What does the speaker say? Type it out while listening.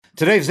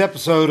Today's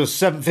episode of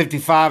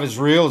 755 is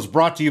Real is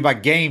brought to you by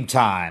Game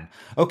Time.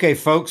 Okay,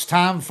 folks,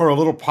 time for a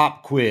little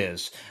pop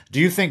quiz. Do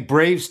you think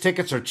Braves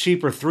tickets are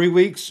cheaper 3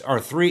 weeks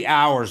or 3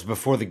 hours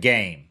before the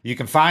game? You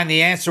can find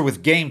the answer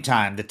with Game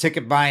Time, the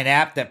ticket buying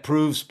app that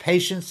proves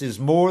patience is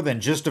more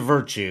than just a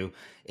virtue.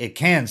 It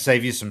can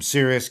save you some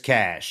serious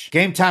cash.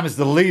 Game Time is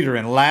the leader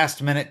in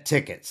last-minute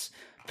tickets.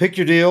 Pick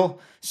your deal,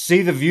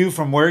 see the view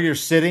from where you're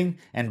sitting,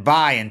 and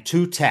buy in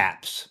 2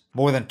 taps.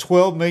 More than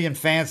 12 million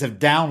fans have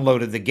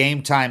downloaded the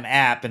Game Time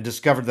app and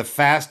discovered the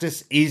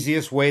fastest,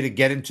 easiest way to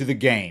get into the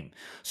game.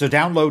 So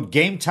download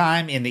Game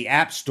Time in the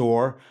App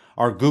Store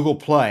or Google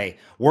Play.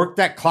 Work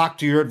that clock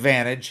to your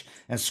advantage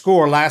and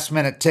score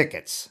last-minute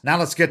tickets. Now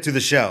let's get to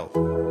the show.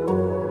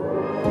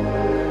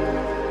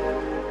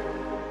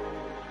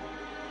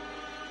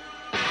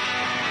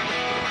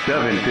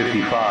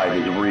 .755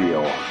 is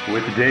Real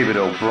with David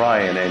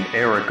O'Brien and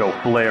Eric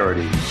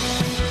O'Flaherty.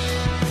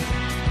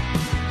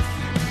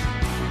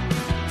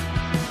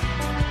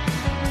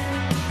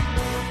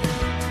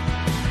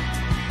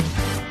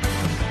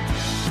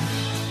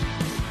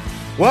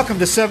 Welcome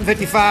to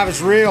 755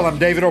 is Real. I'm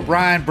David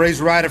O'Brien,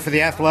 Braves writer for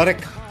The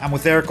Athletic. I'm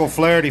with Eric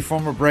O'Flaherty,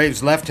 former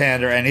Braves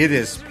left-hander, and it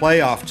is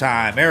playoff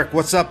time. Eric,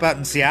 what's up out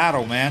in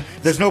Seattle, man?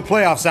 There's no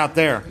playoffs out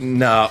there.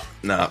 No.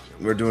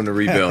 We're doing a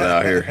rebuild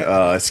out here.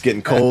 It's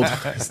getting cold.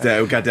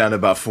 We got down to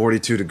about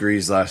 42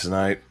 degrees last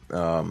night.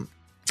 I'm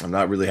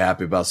not really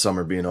happy about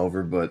summer being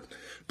over, but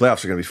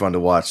playoffs are going to be fun to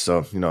watch.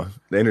 So,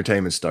 the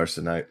entertainment starts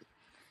tonight.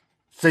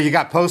 So you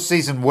got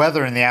postseason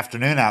weather in the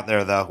afternoon out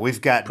there, though.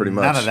 We've got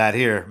none of that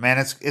here, man.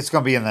 It's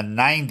going to be in the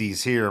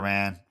 90s here,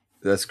 man.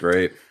 That's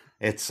great.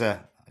 It's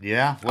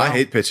yeah. Well, I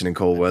hate pitching in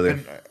cold weather.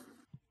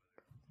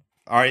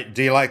 All right.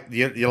 Do you like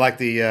you like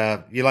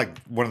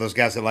one of those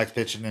guys that likes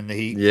pitching in the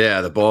heat?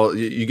 Yeah, the ball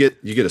you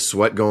get a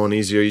sweat going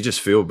easier. You just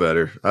feel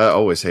better. I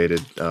always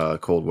hated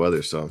cold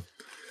weather, so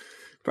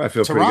probably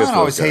feel pretty good. Ron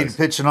always hated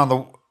pitching on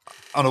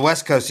the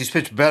West Coast. He's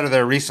pitched better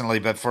there recently,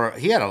 but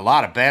he had a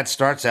lot of bad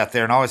starts out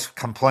there and always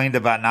complained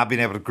about not being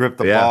able to grip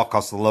the ball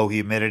because of the low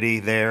humidity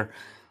there.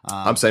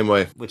 I'm same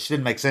way. Which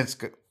didn't make sense.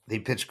 He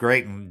pitched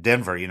great in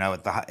Denver,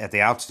 at the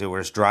altitude where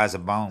it's dry as a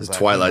bone. It's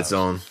Twilight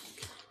Zone.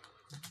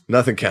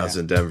 Nothing counts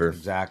in Denver.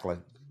 Exactly.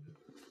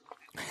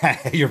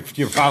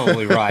 You're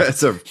probably right.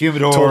 It's a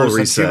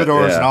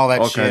humidors and all that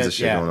all shit. All kinds of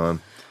shit going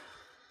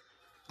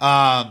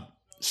on.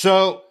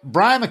 So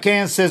Brian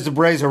McCann says the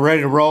Braves are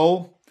ready to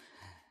roll.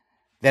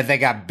 That they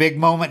got big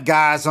moment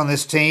guys on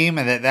this team,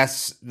 and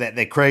that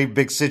they crave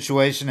big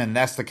situation, and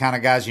that's the kind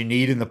of guys you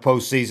need in the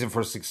postseason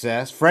for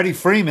success. Freddie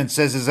Freeman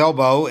says his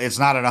elbow is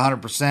not at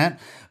 100%,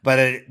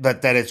 but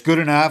that it's good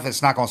enough.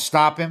 It's not going to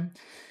stop him.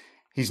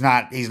 He's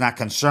not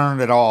concerned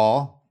at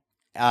all.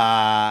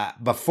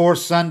 Before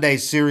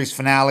Sunday's series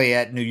finale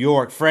at New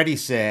York, Freddie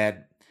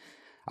said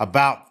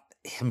about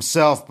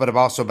himself, but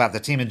also about the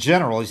team in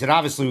general. He said,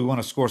 obviously, we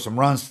want to score some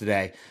runs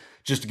today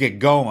just to get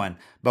going.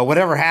 But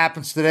whatever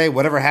happens today,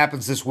 whatever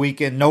happens this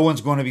weekend, no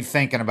one's going to be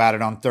thinking about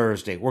it on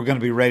Thursday. We're going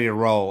to be ready to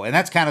roll. And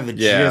that's kind of the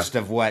gist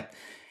of what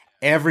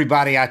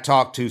everybody I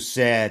talked to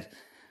said,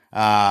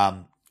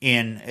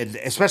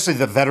 especially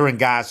the veteran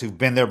guys who've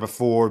been there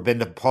before, been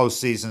to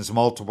postseasons,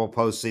 multiple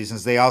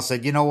postseasons. They all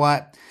said, you know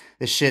what?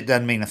 This shit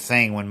doesn't mean a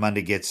thing when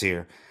Monday gets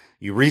here.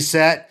 You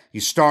reset, you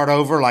start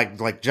over,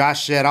 like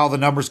Josh said, all the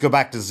numbers go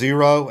back to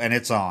zero, and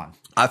it's on.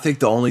 I think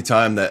the only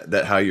time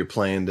that how you're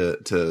playing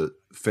to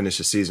finish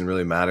a season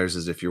really matters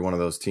is if you're one of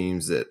those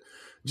teams that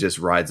just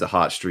rides a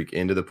hot streak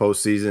into the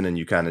postseason and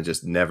you kind of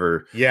just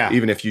never,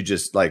 even if you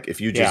just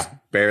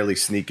barely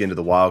sneak into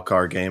the wild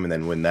card game and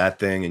then win that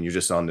thing and you're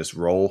just on this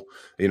roll,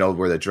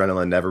 where the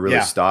adrenaline never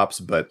really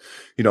stops. But,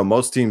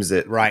 most teams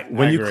that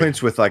when you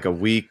clinch with like a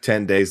week,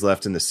 10 days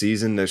left in the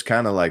season, there's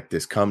kind of like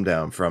this come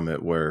down from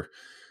it where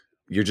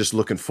you're just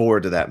looking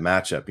forward to that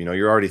matchup.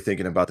 You're already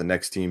thinking about the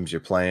next teams you're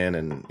playing,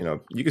 and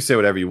you can say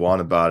whatever you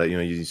want about it.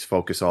 You just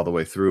focus all the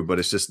way through, but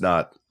it's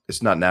not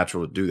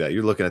natural to do that.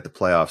 You're looking at the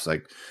playoffs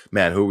like,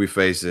 man, who are we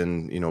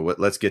facing?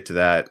 Let's get to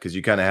that, because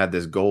you kind of had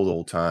this goal the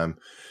whole time.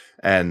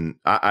 And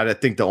I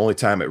think the only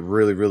time it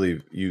really,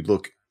 really you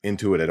look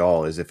into it at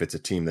all is if it's a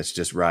team that's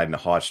just riding a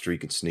hot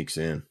streak and sneaks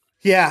in.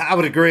 Yeah, I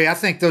would agree. I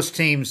think those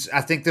teams.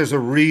 I think there's a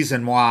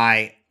reason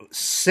why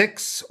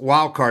 6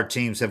 wildcard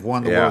teams have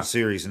won the World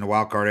Series in the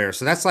wildcard era.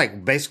 So that's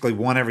like basically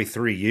one every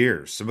 3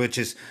 years, which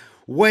is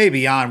way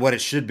beyond what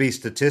it should be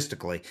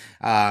statistically,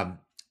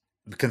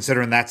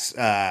 considering that's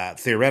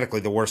theoretically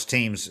the worst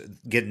teams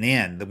getting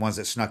in, the ones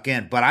that snuck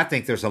in. But I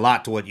think there's a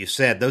lot to what you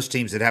said. Those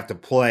teams that have to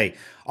play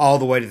all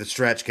the way to the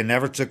stretch can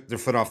never take their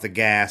foot off the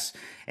gas,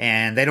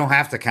 and they don't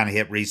have to kind of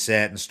hit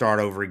reset and start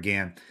over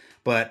again.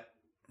 But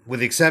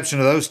with the exception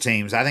of those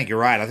teams, I think you're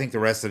right. I think the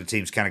rest of the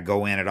teams kind of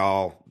go in at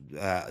all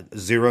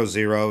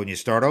 0-0 and you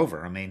start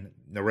over. I mean,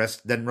 the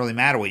rest doesn't really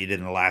matter what you did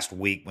in the last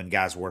week when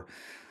guys were,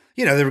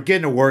 they were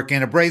getting to work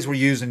in. The Braves were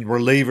using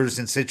relievers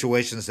in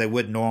situations they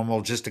wouldn't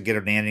normal just to get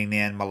an inning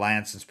in.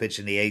 Melanson's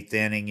pitching the 8th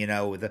inning,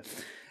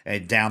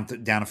 with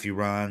down a few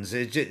runs,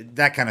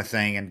 that kind of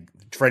thing. And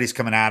Freddie's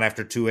coming out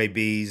after 2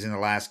 ABs in the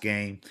last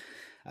game.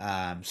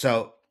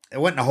 So there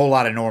wasn't a whole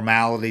lot of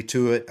normality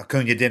to it.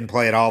 Acuna didn't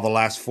play at all the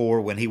last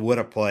 4 when he would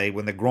have played,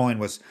 when the groin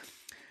was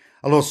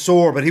a little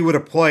sore, but he would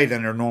have played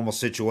under normal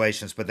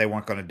situations, but they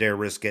weren't going to dare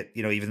risk it,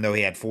 even though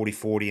he had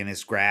 40-40 in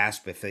his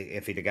grasp if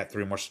he'd have got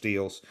 3 more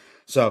steals.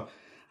 So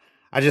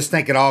I just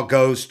think it all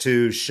goes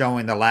to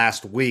showing the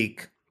last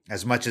week,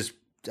 as much as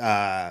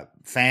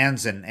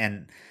fans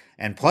and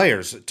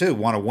players, too,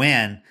 want to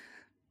win.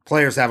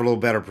 Players have a little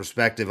better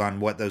perspective on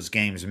what those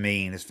games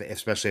mean,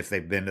 especially if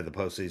they've been to the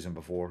postseason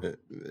before.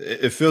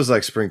 It feels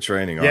like spring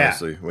training,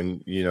 honestly.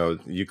 When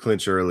you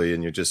clinch early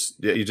and you're just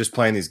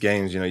playing these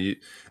games. You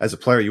as a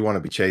player, you want to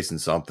be chasing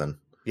something.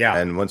 Yeah.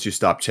 And once you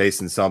stop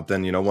chasing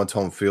something, once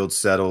home field's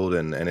settled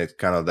and it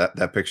kind of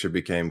that picture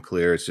became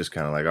clear, it's just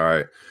kind of like, all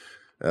right,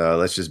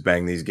 let's just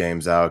bang these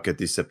games out, get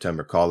these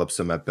September call-ups,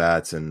 some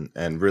at-bats,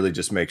 and really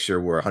just make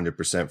sure we're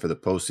 100% for the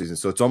postseason.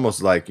 So it's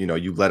almost like,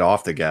 you let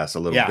off the gas a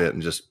little bit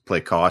and just play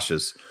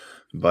cautious.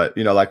 But,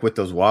 like with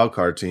those wild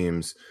card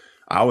teams,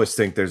 I always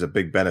think there's a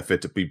big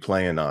benefit to be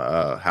playing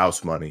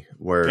house money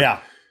where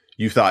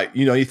you thought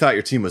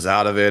your team was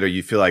out of it, or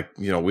you feel like,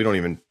 we didn't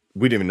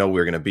even know we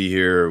were going to be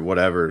here or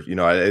whatever.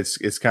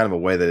 It's kind of a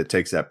way that it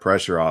takes that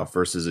pressure off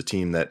versus a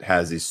team that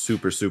has these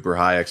super, super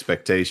high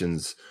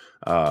expectations,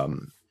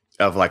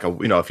 of like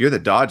if you're the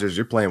Dodgers,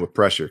 you're playing with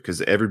pressure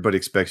because everybody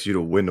expects you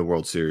to win the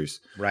World Series.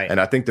 Right. And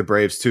I think the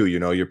Braves too,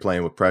 you're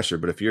playing with pressure.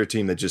 But if you're a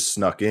team that just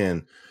snuck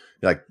in,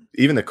 like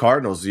even the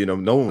Cardinals, no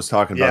one was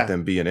talking about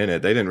them being in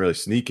it. They didn't really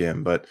sneak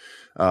in, but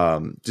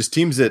just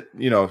teams that,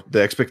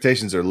 the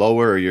expectations are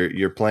lower, or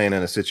you're playing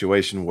in a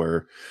situation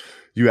where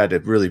you had to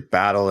really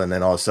battle, and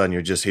then all of a sudden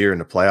you're just here in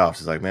the playoffs.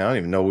 It's like, man, I don't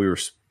even know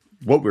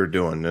what we were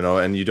doing,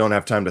 and you don't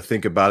have time to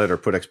think about it or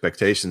put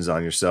expectations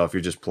on yourself.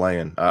 You're just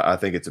playing. I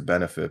think it's a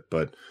benefit,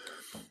 but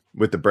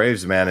with the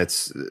Braves, man,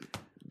 it's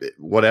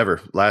whatever.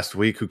 Last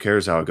week, who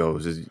cares how it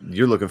goes?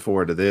 You're looking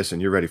forward to this,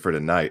 and you're ready for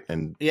tonight,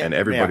 and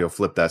everybody will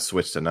flip that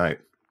switch tonight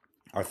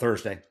or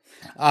Thursday.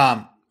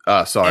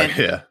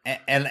 Sorry,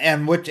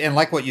 and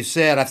like what you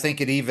said, I think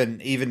it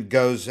even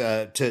goes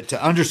to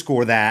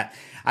underscore that.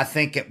 I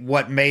think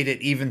what made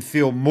it even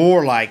feel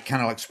more like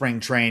kind of like spring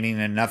training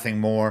and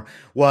nothing more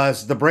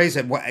was the Braves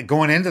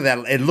going into that.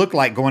 It looked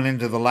like going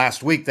into the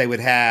last week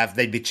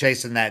they'd be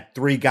chasing that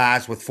 3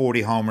 guys with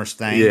 40 homers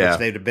thing, which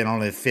they'd have been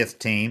only the 5th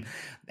team,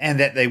 and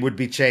that they would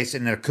be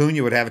chasing, and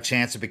Acuna would have a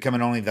chance of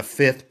becoming only the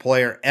 5th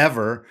player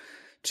ever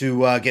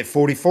to get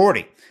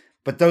 40-40.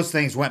 But those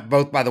things went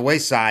both by the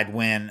wayside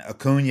when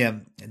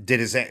Acuna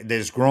did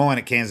his groin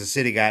at Kansas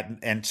City,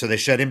 and so they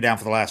shut him down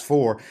for the last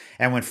 4.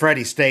 And when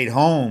Freddie stayed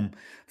home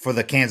for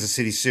the Kansas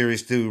City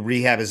series to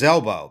rehab his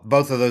elbow,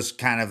 both of those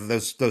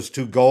those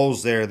 2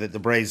 goals there that the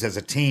Braves as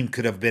a team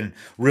could have been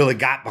really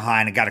got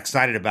behind and got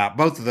excited about,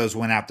 both of those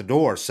went out the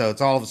door. So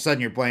it's all of a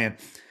sudden you're playing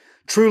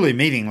truly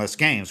meaningless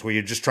games where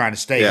you're just trying to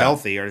stay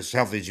healthy, or as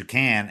healthy as you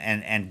can,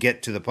 and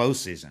get to the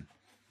postseason.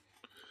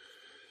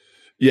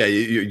 Yeah,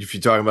 if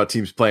you're talking about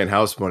teams playing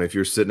house money, if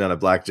you're sitting at a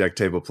blackjack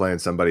table playing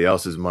somebody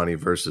else's money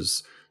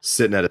versus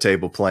sitting at a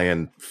table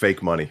playing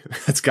fake money,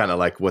 that's kind of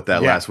like what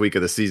that last week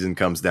of the season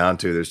comes down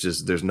to.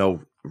 There's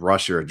no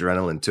rush or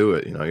adrenaline to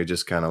it. You're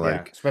just kind of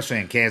like, especially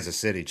in Kansas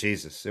City,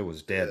 Jesus, it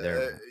was dead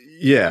there.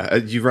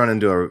 You run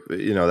into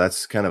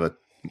that's kind of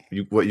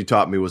what you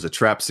taught me was a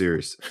trap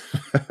series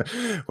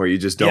where you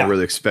just don't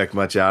really expect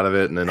much out of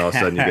it, and then all of a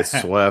sudden you get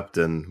swept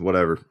and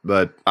whatever.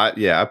 But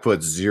I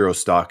put zero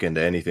stock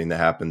into anything that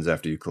happens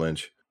after you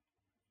clinch.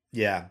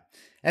 Yeah.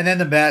 And then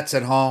the Mets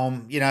at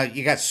home,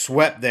 you got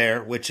swept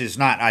there, which is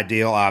not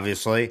ideal,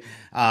 obviously,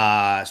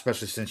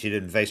 especially since you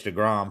didn't face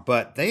DeGrom.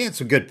 But they had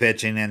some good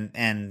pitching,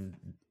 and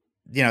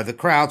the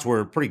crowds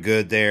were pretty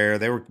good there.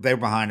 They were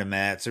behind the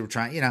Mets. They were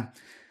trying,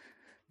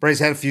 Braves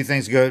had a few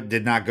things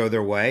did not go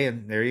their way,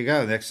 and there you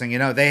go. Next thing you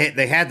know,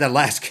 they had the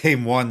last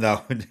game won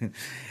though.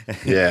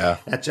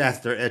 That's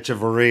after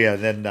Echeverria.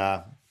 Then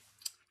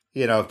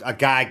a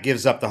guy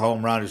gives up the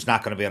home run who's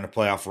not going to be on the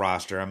playoff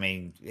roster. I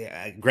mean,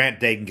 Grant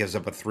Dayton gives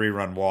up a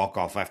 3-run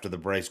walk-off after the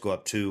Braves go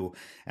up 2,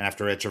 and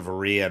after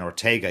Echeverria and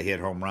Ortega hit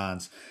home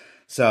runs.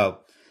 So,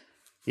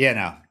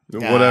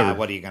 whatever.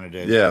 What are you going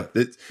to do?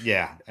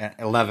 Yeah.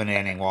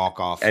 11-inning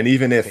walk-off. And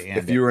even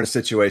if you were in a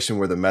situation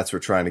where the Mets were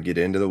trying to get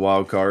into the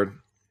wild card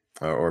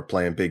or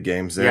playing big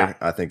games there,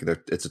 I think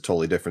it's a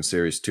totally different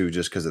series too,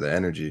 just because of the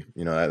energy.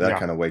 That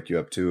kind of wake you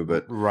up too.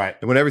 But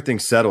and when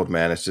everything's settled,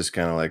 man, it's just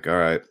kind of like, all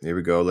right, here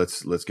we go.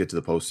 Let's get to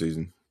the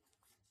postseason.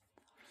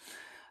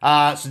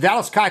 So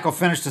Dallas Keuchel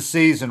finished the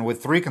season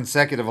with 3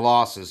 consecutive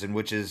losses, in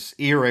which his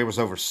ERA was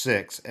over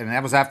 6, and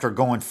that was after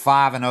going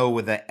 5-0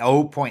 with a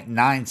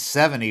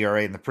 0.97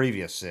 ERA in the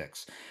previous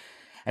 6.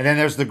 And then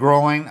there's the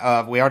growing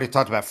of, we already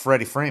talked about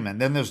Freddie Freeman.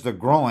 Then there's the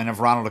growing of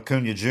Ronald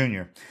Acuna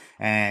Jr.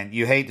 And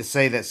you hate to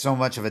say that so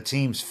much of a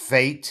team's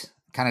fate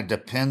kind of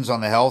depends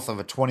on the health of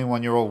a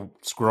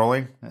 21-year-old's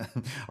growing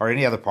or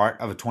any other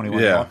part of a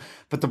 21-year-old.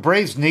 But the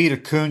Braves need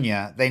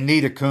Acuna. They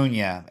need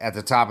Acuna at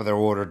the top of their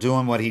order,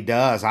 doing what he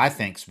does, I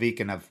think,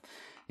 speaking of,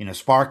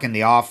 sparking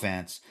the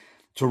offense,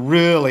 to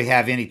really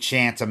have any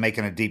chance of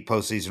making a deep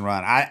postseason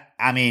run.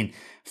 I mean,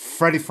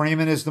 Freddie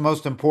Freeman is the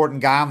most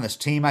important guy on this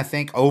team, I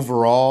think,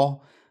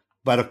 overall.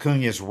 But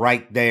Acuna's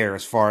right there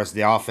as far as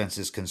the offense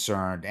is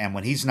concerned. And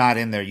when he's not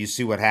in there, you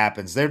see what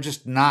happens. They're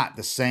just not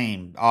the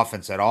same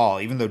offense at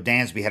all. Even though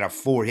Dansby had a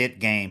 4-hit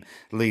game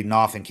leading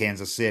off in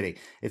Kansas City,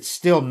 it's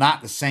still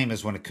not the same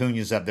as when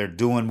Acuna's up there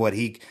doing what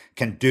he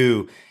can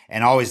do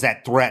and always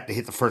that threat to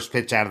hit the first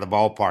pitch out of the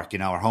ballpark,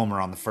 or homer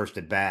on the first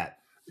at bat.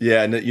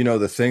 Yeah, and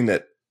the thing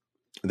that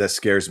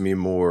scares me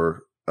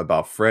more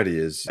about Freddie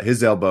is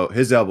his elbow.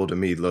 His elbow to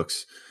me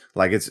looks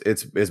like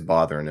it's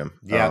bothering him.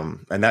 Yeah,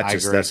 and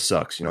that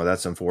sucks.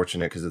 That's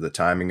unfortunate because of the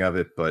timing of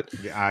it. But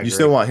yeah, you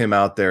still want him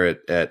out there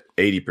at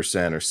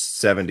 80% or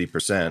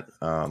 70%.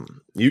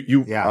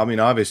 I mean,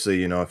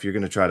 obviously, if you're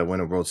going to try to win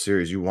a World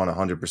Series, you want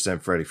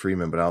 100% Freddie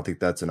Freeman. But I don't think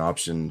that's an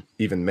option.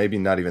 Maybe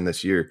not even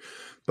this year.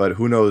 But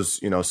who knows?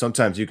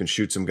 Sometimes you can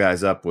shoot some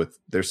guys up with.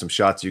 There's some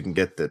shots you can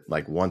get that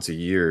like once a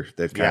year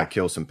that kind of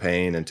kill some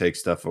pain and take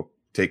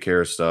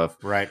care of stuff.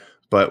 Right.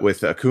 But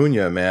with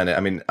Acuna, man, I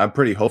mean, I'm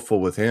pretty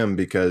hopeful with him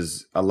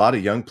because a lot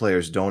of young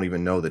players don't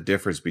even know the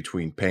difference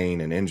between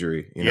pain and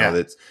injury.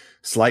 That's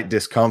slight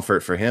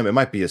discomfort for him. It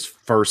might be his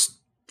first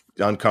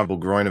uncomfortable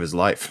groin of his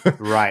life.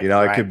 Right.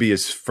 It could be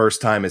his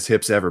first time his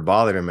hips ever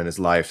bothered him in his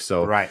life.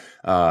 So right.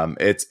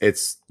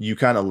 It's you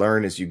kind of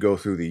learn as you go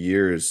through the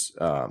years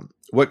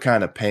what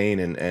kind of pain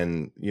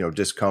and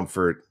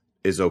discomfort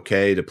is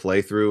okay to play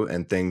through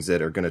and things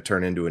that are going to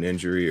turn into an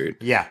injury or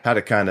how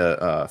to kind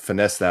of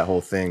finesse that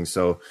whole thing.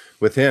 So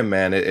with him,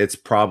 man, it's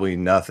probably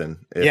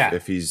nothing.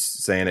 If he's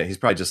saying it, he's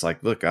probably just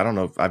like, look, I don't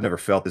know. I've never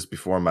felt this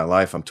before in my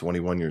life. I'm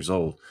 21 years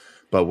old.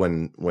 But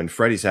when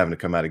Freddie's having to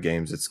come out of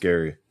games, it's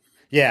scary.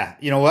 Yeah.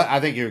 You know what? I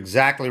think you're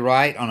exactly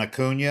right on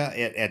Acuna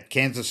at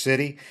Kansas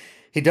City.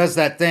 He does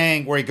that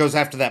thing where he goes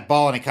after that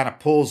ball and he kind of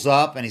pulls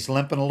up and he's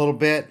limping a little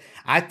bit.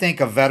 I think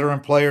a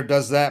veteran player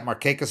does that.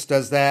 Markakis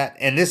does that.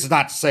 And this is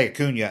not to say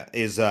Acuna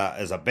is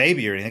a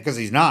baby or anything, because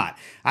he's not.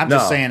 I'm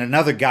just saying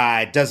another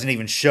guy doesn't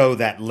even show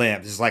that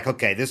limp. It's like,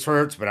 okay, this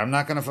hurts, but I'm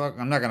not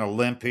gonna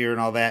limp here and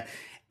all that.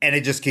 And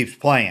it just keeps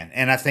playing.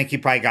 And I think he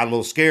probably got a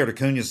little scared.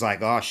 Acuna's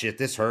like, oh shit,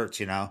 this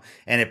hurts, and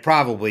it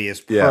probably is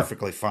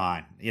perfectly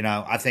fine.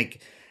 I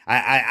think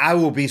I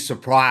will be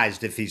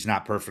surprised if he's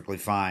not perfectly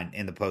fine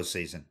in the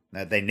postseason.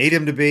 They need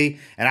him to be,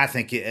 and I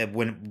think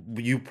when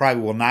you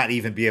probably will not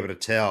even be able to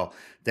tell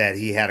that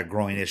he had a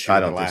groin issue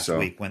the last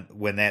week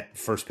when that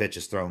first pitch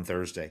is thrown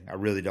Thursday. I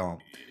really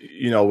don't.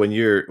 When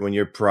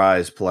you're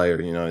prize player,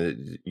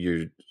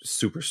 your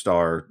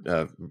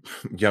superstar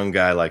young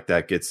guy like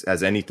that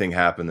has anything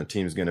happen, the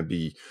team's going to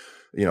be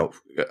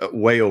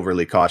way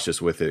overly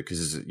cautious with it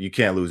because you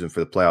can't lose him for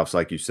the playoffs,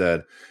 like you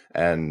said.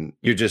 And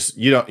you're just,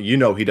 he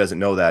doesn't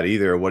know that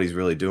either, or what he's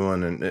really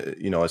doing. And,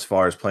 as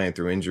far as playing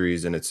through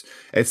injuries, and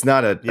it's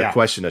not a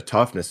question of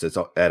toughness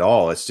at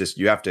all. It's just,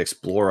 you have to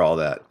explore all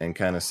that and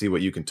kind of see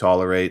what you can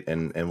tolerate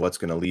and what's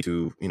going to lead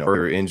to,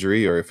 further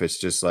injury, or if it's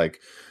just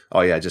like,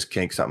 oh yeah, I just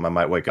kinked something, I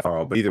might wake up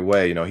tomorrow. But either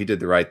way, he did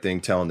the right thing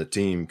telling the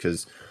team,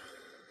 because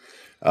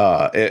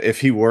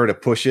if he were to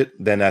push it,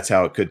 then that's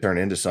how it could turn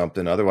into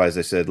something. Otherwise,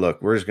 they said,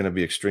 look, we're just going to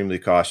be extremely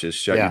cautious,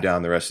 shut you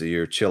down the rest of the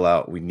year, chill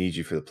out. We need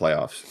you for the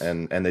playoffs.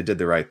 And they did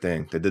the right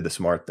thing. They did the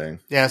smart thing.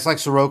 Yeah, it's like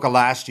Soroka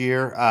last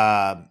year,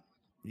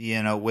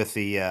 with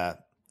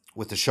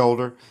the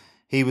shoulder.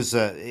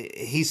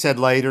 He said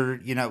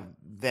later,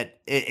 that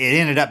it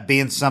ended up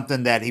being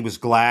something that he was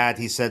glad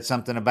he said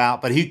something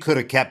about, but he could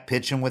have kept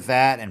pitching with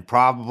that and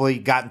probably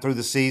gotten through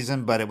the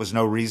season, but it was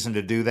no reason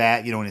to do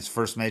that, in his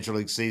first major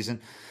league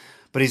season.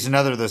 But he's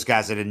another of those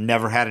guys that had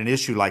never had an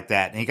issue like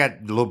that. And he got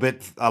a little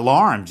bit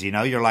alarmed,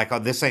 You're like, oh,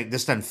 this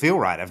doesn't feel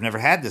right. I've never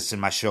had this in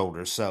my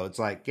shoulders. So it's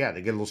like,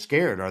 they get a little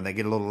scared or they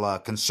get a little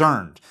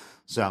concerned.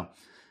 So,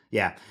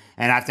 yeah.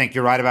 And I think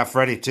you're right about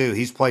Freddie, too.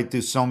 He's played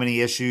through so many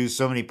issues,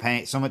 so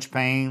much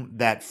pain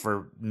that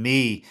for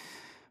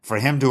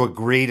him to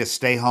agree to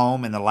stay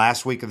home in the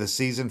last week of the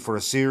season for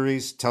a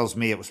series tells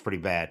me it was pretty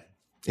bad.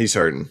 He's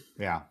hurting.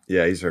 Yeah.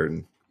 Yeah, he's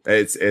hurting.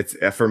 It's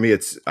for me,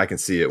 I can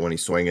see it when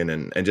he's swinging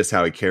and just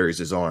how he carries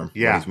his arm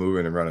when he's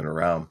moving and running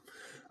around.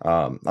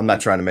 I'm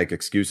not trying to make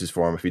excuses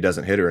for him if he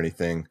doesn't hit or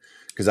anything,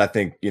 because I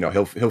think,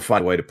 he'll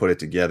find a way to put it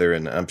together,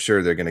 and I'm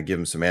sure they're going to give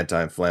him some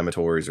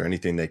anti-inflammatories or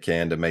anything they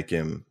can to make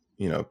him,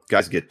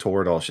 guys get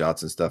Toradol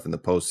shots and stuff in the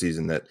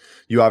postseason that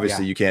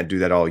you can't do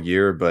that all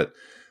year, but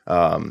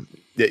for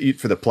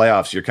the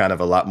playoffs, you're kind of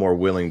a lot more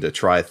willing to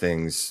try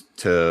things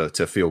to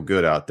feel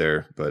good out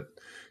there. But,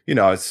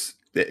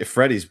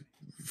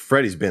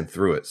 Freddie's been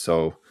through it,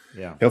 so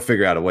he'll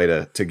figure out a way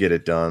to get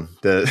it done.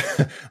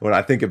 When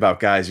I think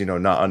about guys,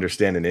 not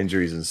understanding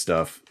injuries and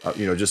stuff,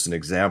 just an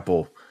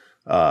example,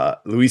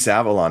 Luis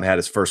Avalon had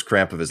his first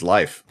cramp of his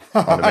life.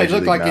 He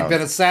looked like he'd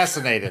been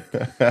assassinated.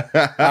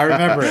 I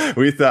remember it.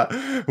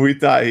 We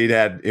thought he'd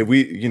had,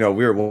 we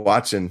were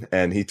watching,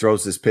 and he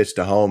throws this pitch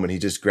to home, and he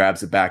just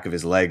grabs the back of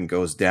his leg and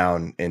goes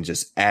down in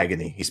just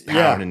agony. He's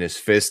pounding his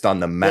fist on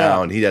the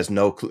mound. He has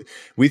no clue.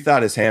 We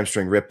thought his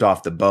hamstring ripped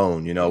off the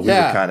bone. We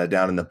were kind of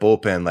down in the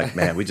bullpen like,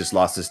 man, we just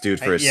lost this dude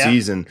for a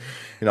season.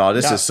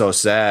 This is so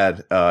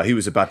sad. He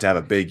was about to have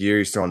a big year.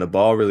 He's throwing the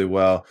ball really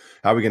well.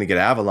 How are we going to get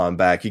Avalon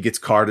back? He gets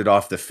carted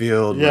off the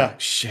field. Yeah. Like,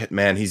 shit,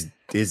 man,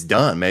 he's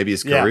done. Maybe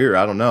his career.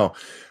 I don't know.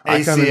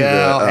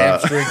 ACL,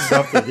 hamstring,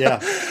 something.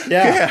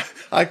 Yeah.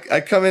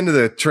 I come into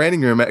the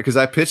training room because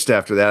I pitched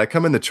after that. I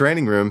come in the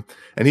training room,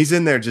 and he's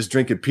in there just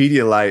drinking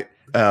Pedialyte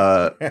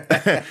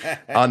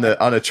on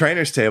the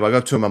trainer's table. I go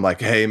up to him. I'm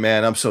like, hey,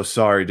 man, I'm so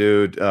sorry,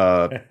 dude.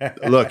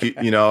 Look,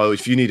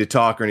 if you need to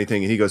talk or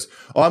anything. And he goes,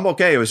 oh, I'm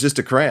okay. It was just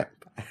a cramp.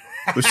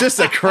 It was just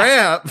a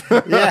cramp.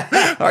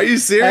 Yeah. Are you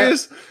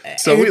serious?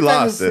 So we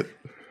lost it.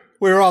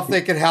 We were all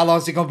thinking, how long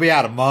is he going to be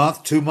out? A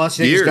month, 2 months?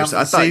 Years.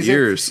 I thought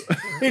years.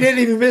 He didn't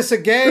even miss a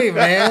game,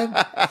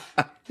 man.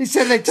 He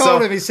said they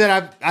told him. He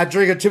said, I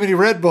drink too many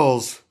Red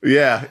Bulls.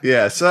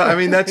 Yeah. So, I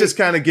mean, that just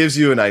kind of gives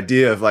you an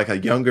idea of like a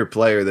younger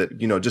player that,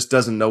 just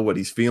doesn't know what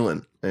he's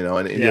feeling,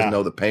 and he doesn't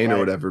know the pain or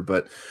whatever.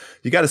 But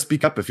you got to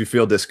speak up if you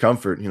feel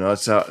discomfort.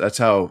 That's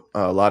how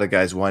a lot of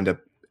guys wind up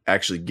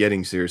actually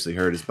getting seriously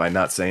hurt, is by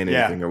not saying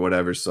anything or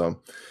whatever.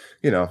 So,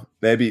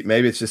 maybe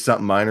it's just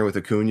something minor with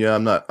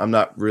Acuna. I'm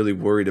not really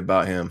worried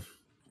about him.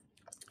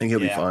 I think he'll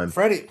be fine.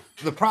 Freddie,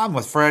 the problem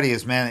with Freddie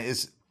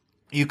is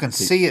you can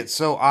see it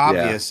so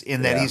obvious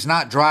in that he's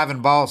not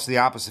driving balls to the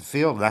opposite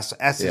field.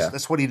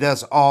 That's what he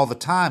does all the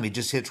time. He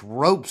just hits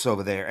ropes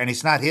over there, and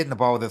he's not hitting the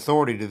ball with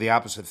authority to the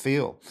opposite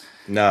field.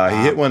 No, he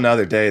hit one the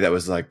other day that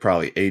was like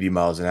probably 80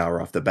 miles an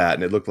hour off the bat,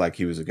 and it looked like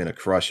he was going to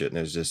crush it, and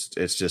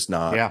it's just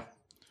not. Yeah.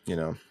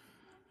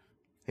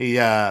 He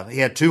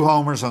had 2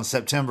 homers on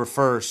September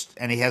 1st,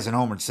 and he hasn't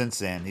homered since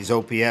then. He's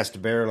OPS to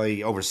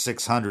barely over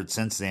 600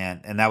 since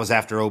then, and that was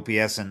after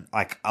OPS in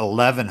like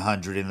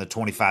 1,100 in the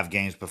 25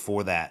 games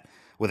before that,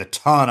 with a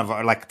ton of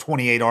like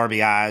 28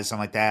 RBIs,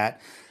 something like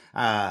that.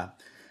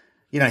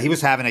 He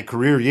was having a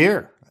career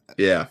year.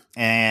 Yeah,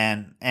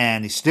 and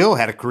he still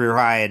had a career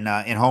high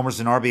in homers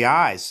and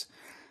RBIs.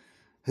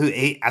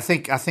 I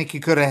think he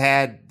could have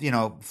had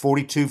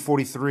 42,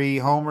 43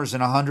 homers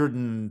and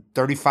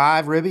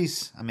 135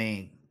 ribbies. I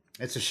mean,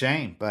 it's a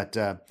shame, but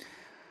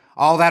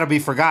all that'll be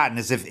forgotten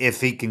is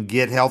if he can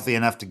get healthy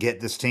enough to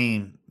get this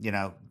team,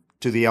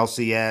 to the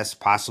LCS,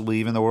 possibly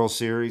even the World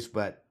Series.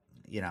 But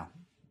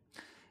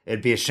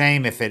it'd be a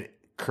shame if it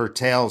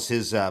curtails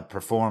his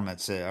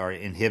performance or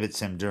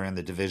inhibits him during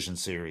the division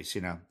series.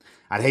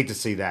 I'd hate to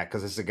see that,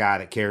 because it's a guy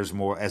that cares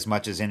as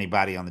much as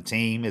anybody on the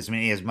team, as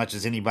much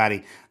as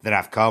anybody that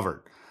I've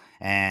covered,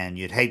 and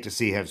you'd hate to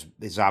see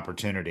his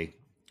opportunity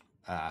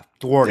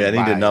thwarted.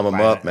 I need to numb him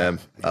up, man.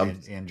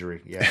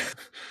 Injury. Yeah,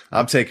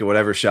 I'm taking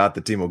whatever shot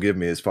the team will give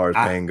me as far as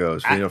pain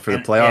goes. For the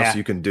playoffs,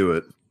 you can do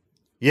it.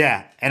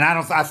 Yeah, and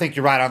I think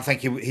you're right. I don't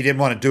think he didn't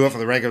want to do it for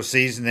the regular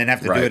season, then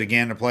have to do it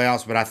again in the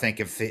playoffs. But I think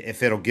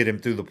if it'll get him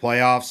through the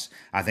playoffs,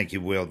 I think he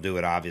will do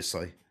it.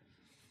 Obviously.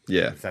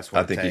 Yeah, if that's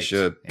what I think takes. he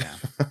should. Yeah,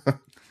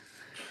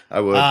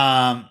 I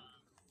would.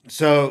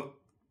 So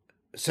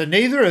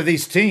neither of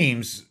these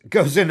teams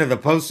goes into the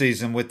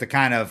postseason with the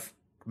kind of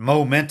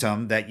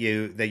momentum that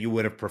you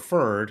would have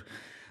preferred.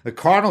 The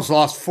Cardinals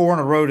lost 4 in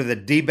a row to the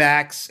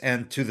D-backs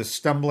and to the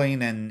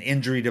stumbling and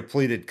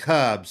injury-depleted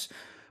Cubs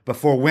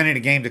before winning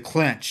a game to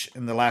clinch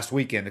in the last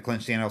weekend to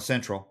clinch the NL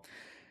Central.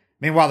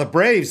 Meanwhile, the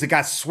Braves, that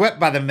got swept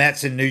by the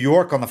Mets in New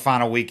York on the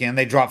final weekend,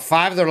 they dropped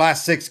 5 of their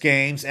last 6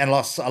 games and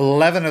lost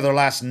 11 of their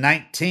last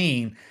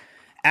 19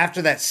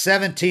 after that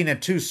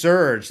 17-2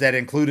 surge that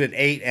included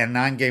 8 and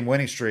 9-game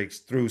winning streaks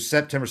through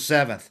September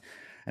 7th.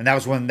 And that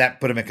was when that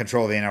put them in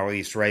control of the NL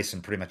East race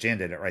and pretty much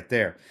ended it right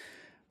there.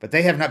 But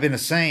they have not been the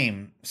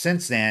same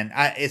since then.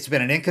 It's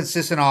been an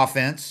inconsistent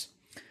offense.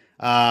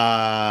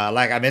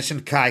 Like I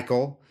mentioned,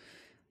 Keuchel,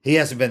 he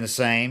hasn't been the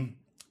same.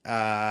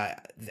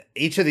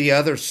 Each of the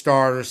other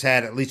starters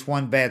had at least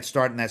one bad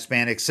start in that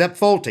span, except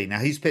Fulte. Now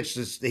he's pitched.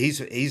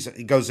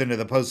 He goes into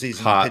the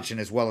postseason pitching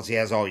as well as he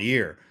has all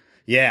year.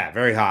 Yeah,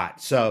 very hot.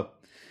 So,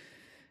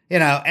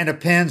 and the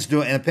Penn's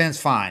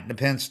fine. The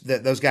Penn's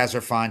those guys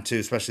are fine too,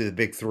 especially the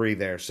big 3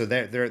 there. So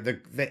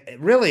they're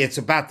really, it's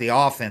about the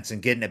offense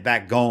and getting it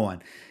back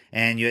going.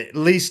 And you at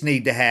least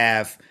need to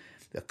have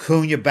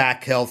Acuna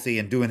back healthy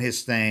and doing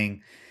his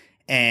thing.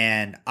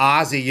 And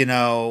Ozzie,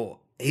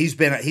 he's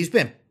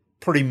been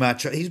pretty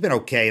much, he's been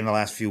okay in the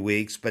last few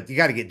weeks, but you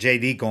got to get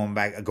JD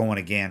going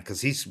again, because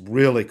he's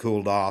really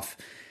cooled off,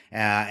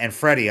 and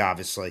Freddie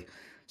obviously.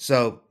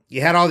 So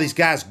you had all these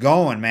guys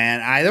going,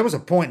 man. There was a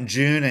point in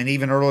June and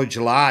even early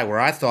July where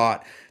I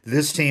thought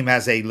this team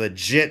has a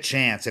legit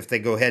chance, if they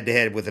go head to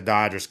head with the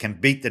Dodgers, can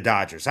beat the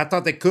Dodgers. I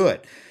thought they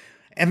could,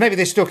 and maybe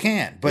they still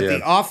can. But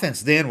the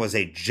offense then was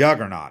a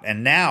juggernaut,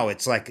 and now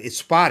it's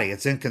spotty,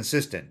 it's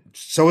inconsistent.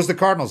 So is the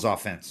Cardinals'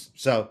 offense.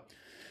 So.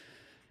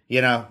 They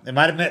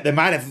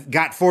might have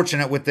got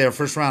fortunate with their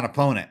first round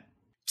opponent.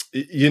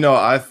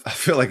 I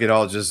feel like it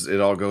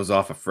all goes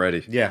off of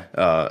Freddie.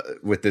 Yeah.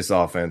 With this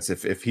offense,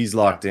 if he's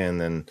locked in,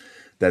 then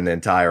the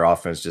entire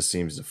offense just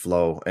seems to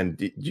flow,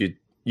 and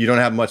you don't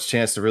have much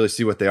chance to really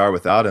see what they are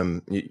without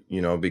him.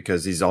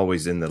 Because he's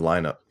always in the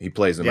lineup. He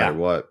plays no matter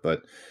what.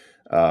 But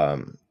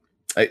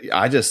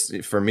I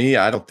just, for me,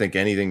 I don't think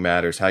anything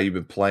matters. How you've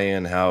been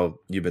playing, how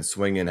you've been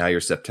swinging, how your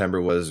September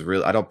was.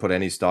 Really, I don't put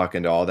any stock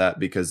into all that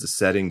because the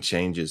setting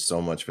changes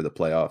so much for the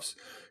playoffs.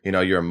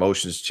 Your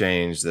emotions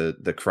change.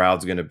 The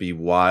crowd's going to be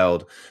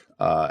wild.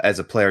 As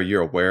a player,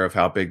 you're aware of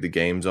how big the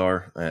games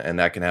are, and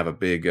that can have a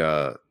big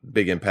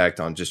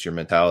impact on just your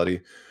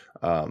mentality.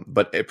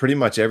 But pretty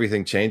much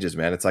everything changes,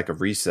 man. It's like a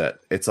reset.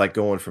 It's like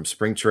going from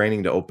spring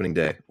training to opening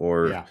day,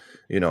 or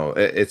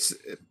it's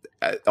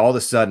all of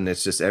a sudden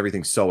it's just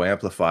everything's so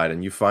amplified,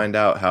 and you find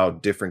out how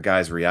different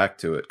guys react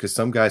to it. Because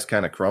some guys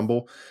kind of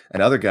crumble,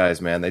 and other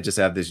guys, man, they just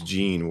have this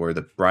gene where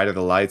the brighter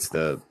the lights,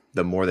 the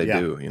more they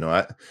do.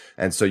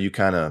 And so you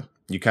kind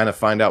of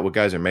find out what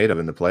guys are made of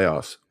in the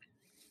playoffs.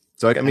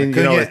 So I mean,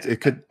 it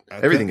could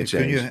everything can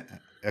change.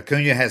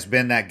 Acuna has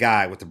been that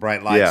guy with the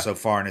bright lights so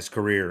far in his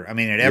career. I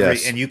mean,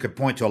 and you could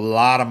point to a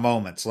lot of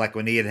moments, like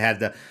when he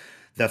had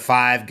the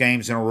 5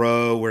 games in a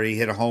row where he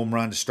hit a home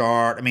run to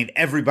start. I mean,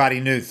 everybody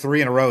knew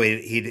 3 in a row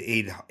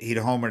he'd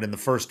homered in the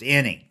first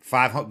inning.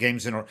 5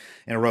 games in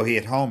a row he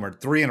had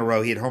homered. 3 in a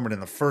row he had homered in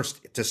the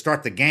first to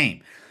start the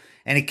game.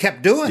 And he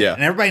kept doing it.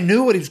 And everybody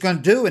knew what he was going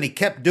to do, and he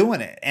kept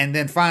doing it. And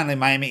then finally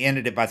Miami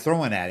ended it by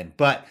throwing at him.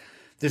 But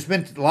there's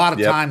been a lot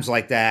of times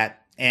like that.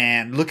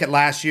 And look at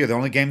last year, the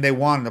only game they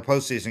won in the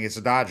postseason against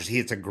the Dodgers, he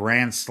hits a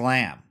grand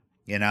slam.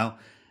 I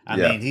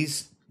mean,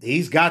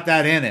 he's got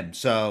that in him.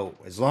 So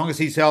as long as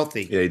he's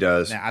healthy, he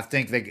does. I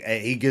think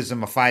he gives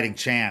them a fighting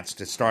chance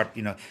to start.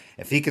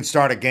 If he can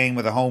start a game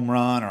with a home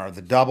run or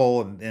the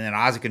double, and then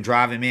Ozzie can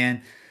drive him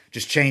in,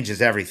 just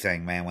changes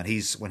everything, man. When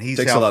he's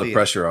takes healthy, a lot of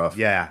pressure off.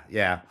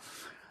 Yeah.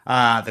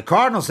 The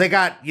Cardinals, they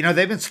got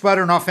they've been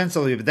sputtering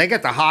offensively, but they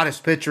got the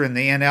hottest pitcher in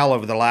the NL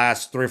over the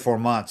last 3 or 4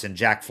 months in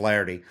Jack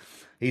Flaherty.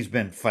 He's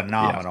been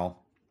phenomenal.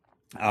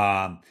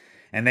 And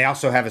they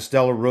also have a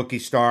stellar rookie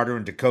starter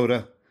in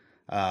Dakota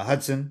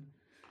Hudson.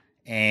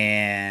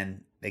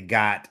 And they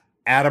got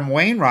Adam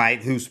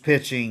Wainwright, who's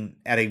pitching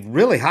at a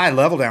really high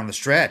level down the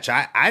stretch.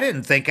 I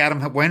didn't think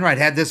Adam Wainwright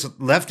had this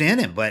left in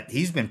him, but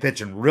he's been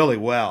pitching really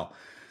well.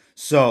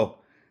 So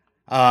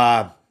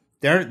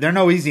they're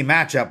no easy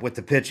matchup with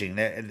the pitching.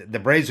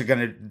 The Braves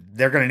are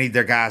they're gonna need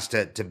their guys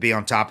to be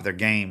on top of their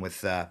game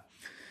with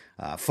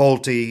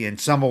Folty, in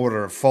some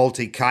order of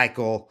Folty,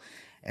 Keuchel,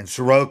 and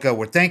Soroka.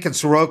 We're thinking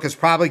Soroka's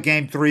probably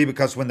game 3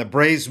 because when the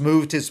Braves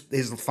moved his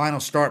final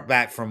start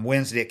back from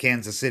Wednesday at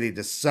Kansas City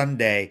to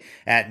Sunday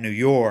at New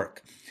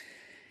York,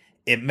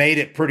 it made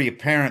it pretty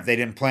apparent they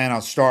didn't plan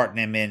on starting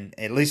him in,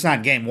 at least not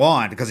in game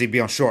 1, because he'd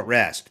be on short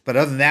rest. But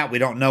other than that, we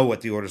don't know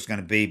what the order's going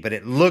to be. But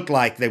it looked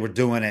like they were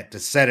doing it to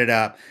set it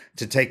up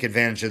to take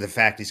advantage of the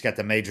fact he's got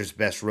the major's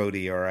best road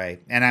ERA.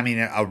 And I mean,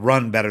 a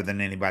run better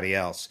than anybody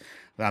else.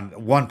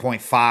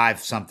 1.5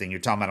 something you're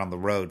talking about on the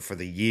road for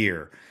the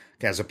year,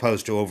 as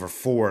opposed to over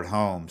 4 at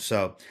home.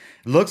 So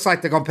it looks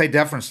like they're going to pay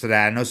deference to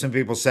that. I know some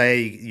people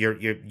say you're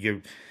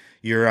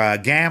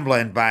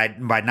gambling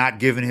by not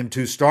giving him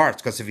 2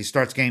 starts, because if he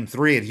starts game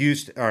 3 at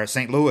Houston or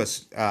St.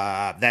 Louis,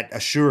 that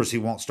assures he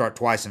won't start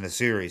twice in the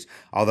series.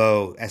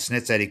 Although, as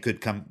Snit said, he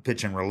could come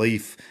pitch in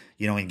relief,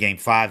 in game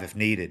 5 if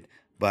needed.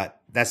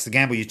 But that's the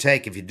gamble you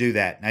take if you do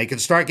that. Now you can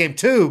start game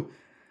 2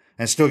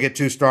 and still get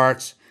 2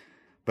 starts.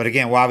 But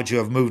again, why would you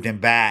have moved him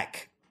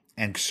back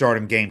and start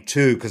him game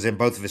 2? Because then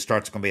both of his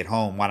starts are going to be at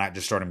home. Why not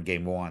just start him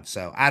game 1?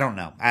 So I don't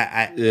know.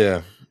 I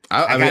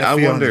got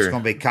a feeling it's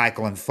going to be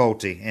Keuchel and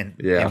Folty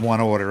in one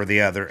order or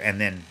the other,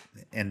 and then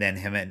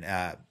him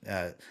and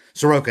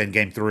Soroka in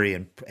game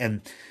 3,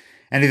 and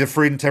either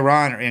Fried and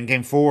Tehran in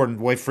game 4, and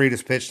the way Fried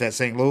has pitched at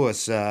St.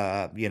 Louis,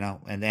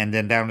 and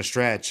then down the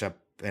stretch,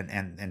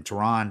 and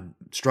Tehran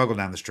struggled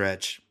down the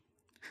stretch.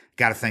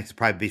 Got to think to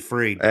probably be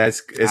Fried.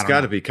 It's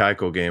got to be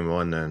Keuchel game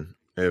 1 then.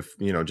 If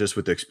just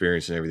with the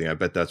experience and everything, I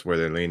bet that's where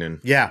they're leaning.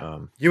 Yeah,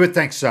 you would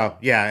think so.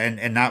 Yeah,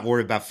 and not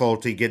worry about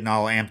Folty getting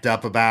all amped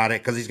up about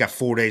it, because he's got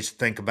 4 days to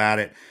think about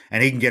it,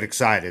 and he can get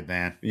excited,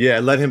 man. Yeah,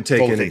 let him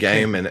take in the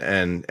game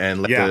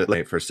and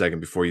let for a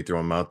second before you throw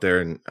him out there.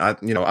 And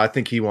I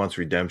think he wants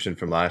redemption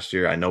from last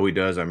year. I know he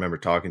does. I remember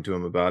talking to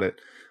him about it.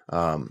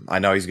 I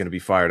know he's going to be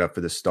fired up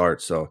for the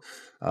start, so.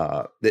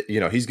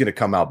 He's going to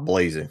come out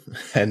blazing,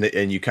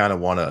 and you kind of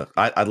want to.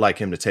 I'd like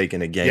him to take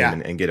in a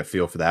game and get a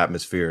feel for the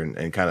atmosphere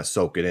and kind of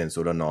soak it in,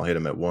 so it doesn't all hit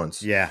him at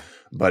once. Yeah.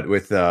 But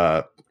with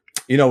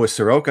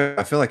Soroka,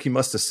 I feel like he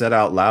must have said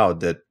out loud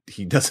that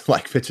he doesn't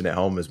like pitching at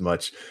home as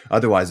much.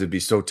 Otherwise, it'd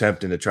be so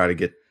tempting to try to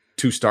get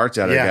 2 starts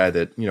out of a guy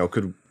that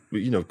could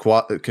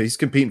he's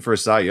competing for a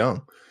Cy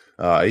Young.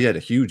 He had a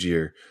huge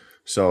year,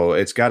 so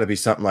it's got to be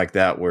something like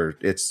that where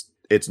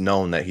it's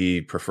known that he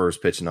prefers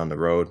pitching on the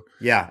road.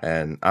 Yeah.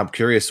 And I'm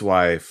curious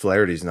why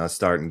Flaherty's not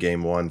starting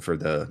game 1 for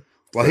the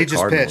Well, he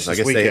just pitched I this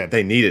guess weekend.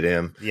 they needed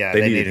him. Yeah,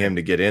 they needed him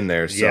to get in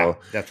there. So yeah,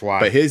 that's why.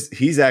 But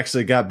he's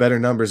actually got better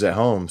numbers at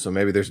home. So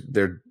maybe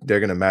they're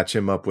going to match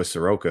him up with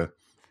Soroka.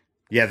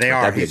 Yeah, they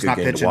are. He's not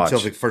pitching until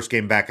the first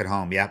game back at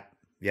home. Yep.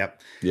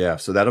 Yeah,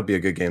 so that'll be a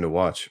good game to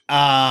watch.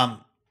 Yeah,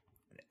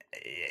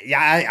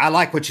 I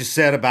like what you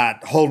said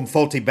about holding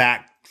Fulte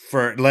back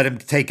let him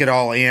take it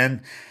all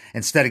in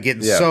instead of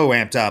getting so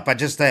amped up. I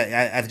just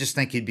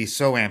think he'd be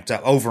so amped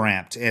up,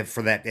 overamped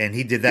for that, and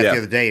he did that the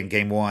other day in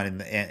Game 1.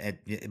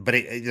 But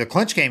the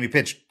clinch game, he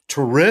pitched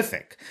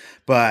terrific.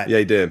 But yeah,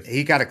 he did.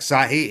 He got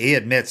excited. He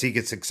admits he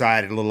gets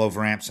excited, a little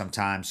overamped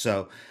sometimes.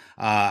 So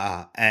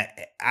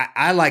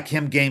I like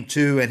him Game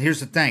 2. And here's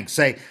the thing: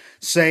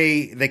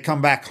 say they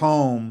come back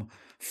home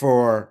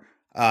for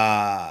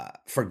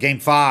Game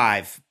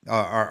 5,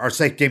 or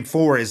say Game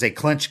 4 is a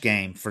clinch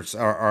game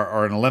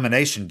or an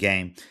elimination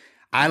game.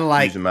 I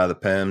like use him out of the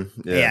pen.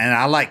 Yeah, and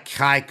I like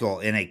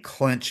Keuchel in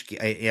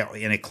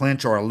a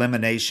clinch or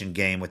elimination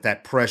game with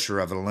that pressure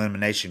of an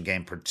elimination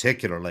game,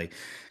 particularly.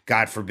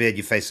 God forbid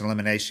you face an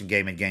elimination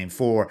game in Game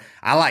 4.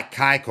 I like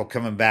Keuchel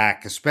coming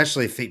back,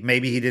 especially if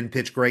maybe he didn't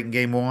pitch great in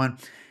Game 1.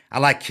 I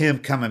like him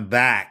coming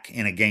back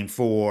in a Game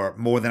 4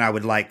 more than I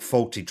would like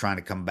Fulte trying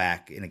to come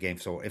back in a Game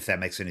 4, if that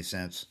makes any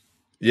sense.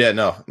 Yeah,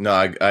 no,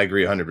 I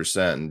agree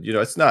 100%. You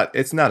know, it's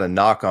not a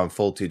knock on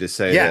Fulte to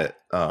say that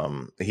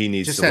he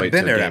needs just to wait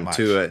till Game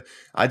 2.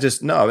 I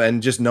just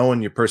and just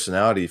knowing your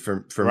personality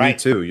for me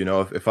too. You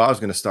know, if I was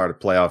going to start a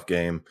playoff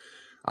game,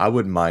 I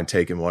wouldn't mind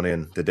taking one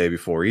in the day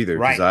before either,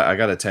 because I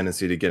got a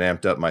tendency to get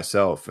amped up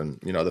myself. And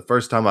you know, the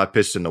first time I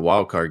pitched in the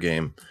wild card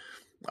game,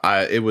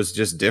 it was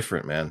just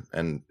different, man.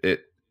 And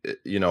it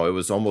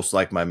was almost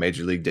like my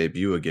major league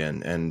debut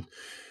again. And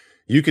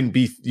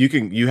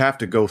you have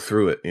to go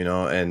through it, you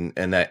know,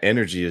 and that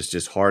energy is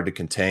just hard to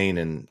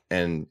contain,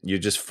 and you're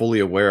just fully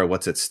aware of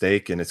what's at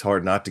stake, and it's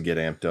hard not to get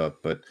amped up.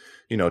 But,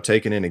 you know,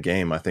 taking in a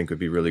game, I think would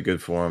be really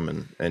good for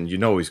him, and you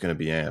know he's going to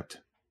be amped.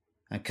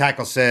 And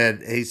Keuchel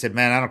said,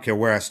 man, I don't care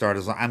where I start.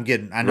 I'm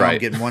getting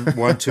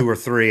one, 2, or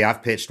 3.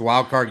 I've pitched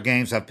wild card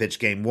games. I've pitched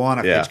Game 1.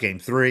 I've pitched Game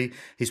 3.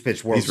 He's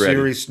pitched World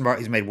Series.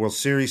 He's made World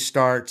Series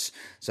starts.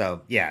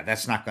 So yeah,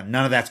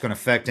 none of that's going to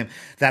affect him.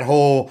 That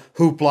whole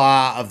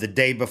hoopla of the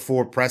day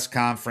before press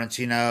conference,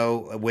 you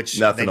know, which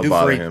nothing they do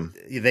bother him.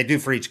 They do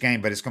for each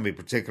game, but it's going to be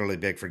particularly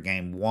big for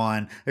Game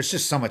 1. There's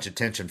just so much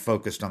attention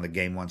focused on the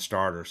Game 1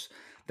 starters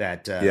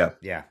that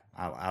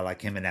I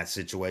like him in that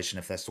situation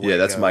if that's the way. Yeah, it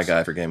that's goes. my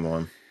guy for Game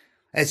 1.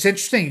 It's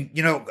interesting,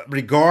 you know,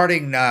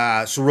 regarding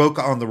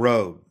Soroka on the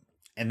road,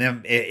 and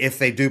then if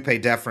they do pay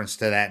deference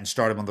to that and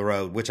start him on the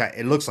road, which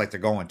it looks like they're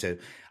going to.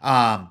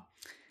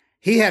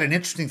 He had an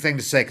interesting thing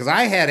to say, because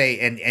I had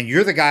and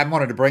you're the guy I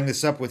wanted to bring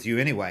this up with you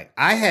anyway.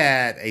 I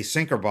had a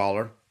sinker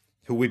baller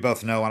who we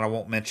both know, and I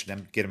won't mention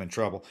him, get him in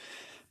trouble,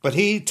 but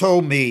he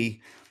told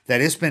me that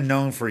it's been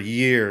known for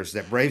years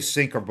that Braves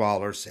sinker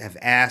ballers have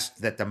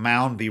asked that the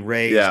mound be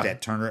raised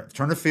at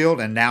Turner Field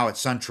and now at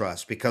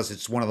SunTrust, because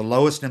it's one of the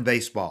lowest in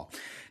baseball.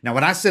 Now,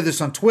 when I said this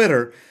on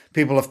Twitter,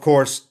 people, of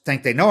course,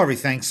 think they know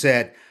everything,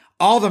 said,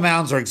 all the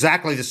mounds are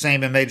exactly the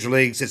same in major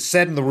leagues. It's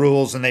said in the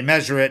rules, and they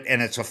measure it,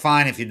 and it's a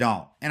fine if you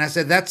don't. And I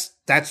said, that's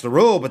the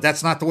rule, but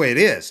that's not the way it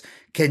is.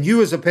 Can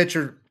you, as a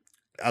pitcher,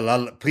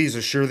 please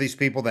assure these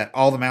people that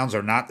all the mounds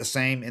are not the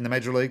same in the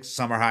major leagues?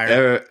 Some are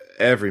higher.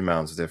 Every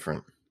mound's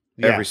different.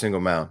 Every single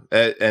mound.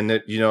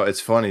 And you know,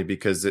 it's funny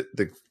because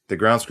the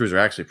ground screws are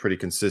actually pretty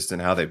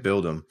consistent how they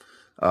build them.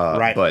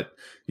 But,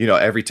 you know,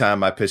 every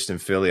time I pitched in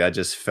Philly, I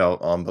just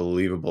felt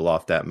unbelievable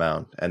off that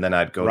mound. And then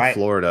I'd go to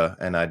Florida,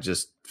 and I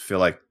just feel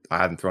like I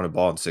hadn't thrown a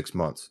ball in 6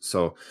 months.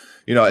 So,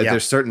 you know,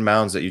 there's certain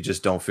mounds that you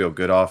just don't feel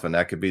good off, and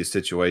that could be a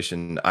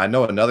situation. I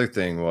know another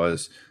thing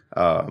was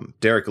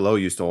Derek Lowe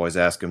used to always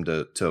ask him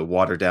to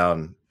water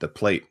down the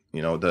plate,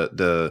 you know,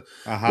 the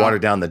water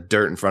down the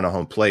dirt in front of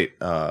home plate,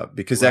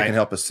 because that can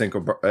help a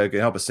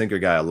sinker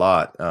guy a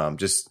lot.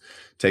 Just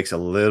takes a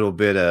little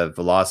bit of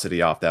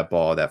velocity off that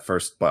ball, that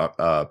first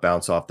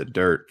bounce off the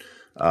dirt.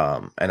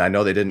 And I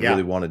know they didn't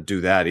really want to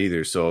do that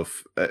either. So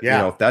if you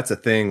know, if that's a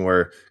thing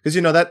where, because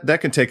you know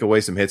that can take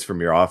away some hits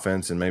from your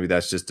offense, and maybe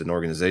that's just an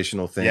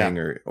organizational thing,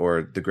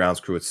 or the grounds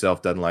crew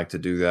itself doesn't like to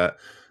do that.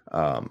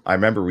 I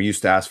remember we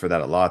used to ask for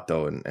that a lot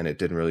though, and it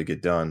didn't really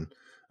get done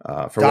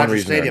for Dodger one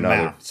reason Stadium or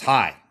another. Mound. It's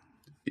high.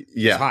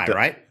 Yeah, it's high,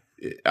 right?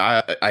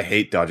 I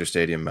hate Dodger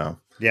Stadium mound.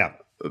 Yeah,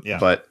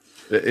 but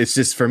it's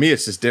just, for me,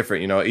 it's just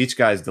different. You know, each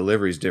guy's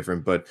delivery is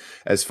different. But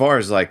as far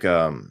as like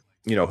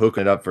you know,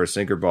 hooking it up for a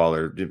sinker ball,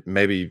 or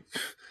maybe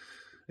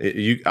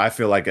I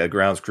feel like a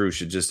grounds crew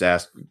should just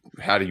ask,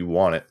 how do you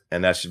want it?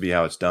 And that should be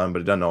how it's done.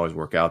 But it doesn't always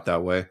work out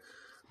that way.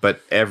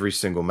 But every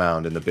single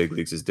mound in the big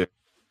leagues is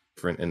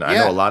different. And I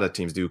know a lot of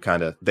teams do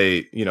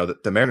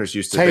the Mariners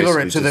used to tailor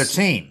it to their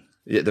team.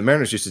 Yeah, the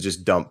Mariners used to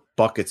just dump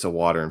buckets of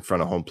water in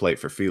front of home plate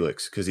for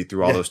Felix, because he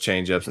threw all those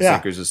changeups and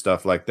sinkers and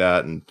stuff like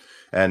that. And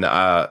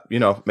you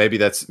know, maybe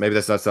that's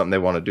not something they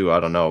want to do.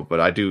 I don't know, but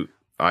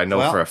I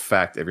know for a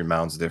fact every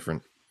mound's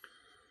different.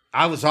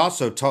 I was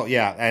also told,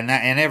 and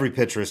every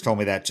pitcher has told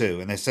me that too.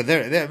 And they said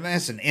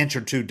that's an inch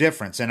or two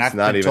difference. And I've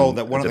been told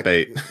that one of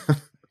debate.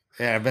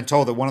 Yeah, I've been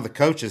told that one of the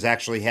coaches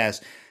actually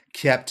has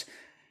kept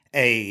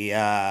a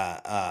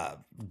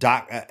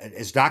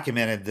is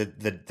documented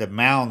the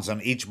mounds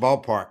on each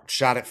ballpark,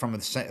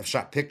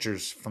 shot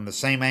pictures from the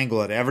same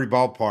angle at every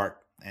ballpark,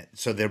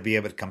 so they'll be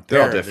able to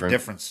compare the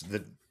difference.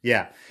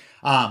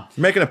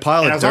 Making a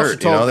pile of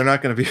dirt, they're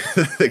not going to be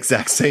the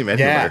exact same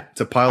anywhere. Yeah,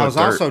 it's a pile of dirt.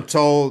 I was also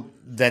told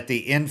that the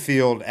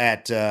infield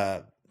at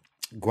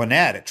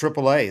Gwinnett at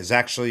AAA is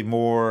actually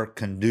more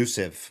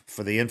conducive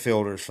for the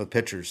infielders, for the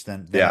pitchers,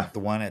 than the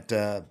one at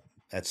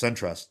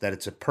SunTrust. That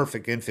it's a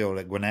perfect infield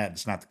at Gwinnett.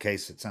 It's not the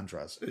case at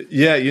SunTrust.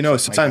 Yeah,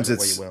 sometimes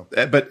it's.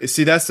 But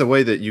see, that's the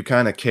way that you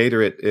kind of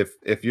cater it.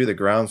 If you're the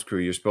grounds crew,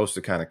 you're supposed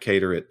to kind of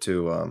cater it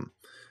to.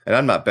 And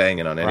I'm not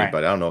banging on anybody.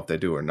 Right. I don't know if they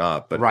do or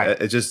not, but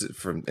it's just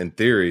in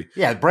theory.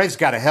 Yeah, the Braves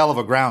got a hell of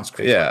a grounds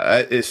crew. Yeah,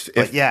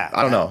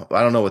 I don't know.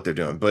 I don't know what they're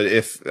doing, but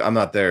if I'm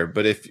not there,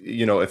 but if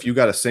you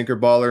got a sinker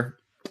baller,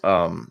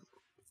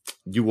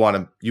 you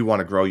want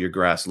to grow your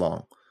grass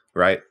long,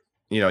 right?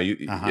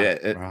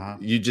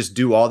 You just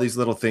do all these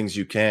little things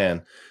you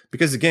can,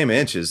 because the game of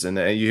inches, and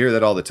you hear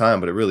that all the time,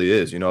 but it really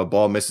is. A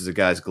ball misses a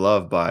guy's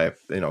glove by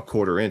a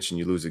quarter inch and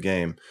you lose a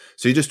game.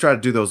 So you just try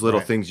to do those little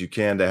things you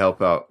can to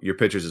help out your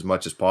pitchers as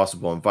much as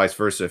possible, and vice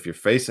versa. If you're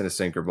facing a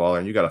sinker baller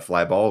and you got a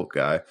fly ball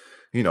guy,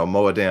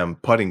 mow a damn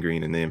putting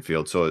green in the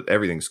infield so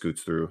everything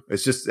scoots through.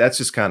 That's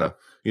just kind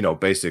of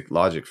basic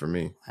logic for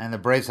me. And the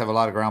Braves have a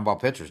lot of ground ball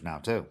pitchers now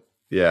too.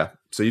 Yeah,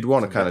 so you'd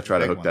want to kind of try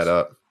to hook that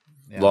up.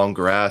 Yeah. Long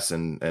grass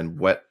and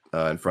wet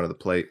in front of the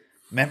plate.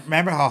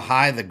 Remember how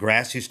high the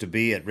grass used to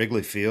be at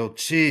Wrigley Field?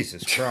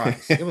 Jesus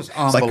Christ. It was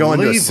unbelievable. It's like going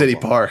to a city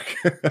park.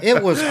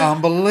 It was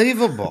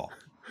unbelievable.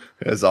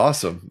 It's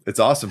awesome. It's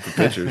awesome for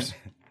pitchers.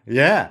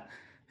 Yeah.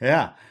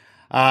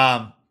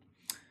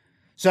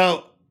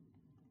 So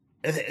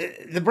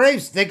the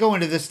Braves, they go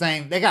into this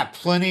thing, they got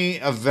plenty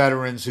of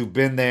veterans who've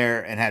been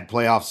there and had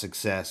playoff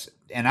success.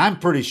 And I'm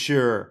pretty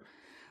sure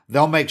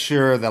they'll make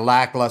sure the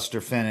lackluster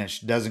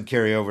finish doesn't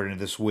carry over into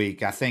this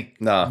week. I think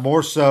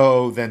more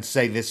so than,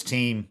 say, this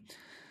team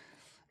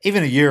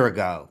even a year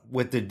ago,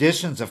 with the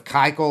additions of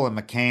Keuchel and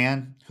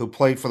McCann, who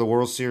played for the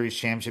World Series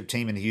championship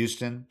team in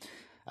Houston.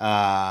 They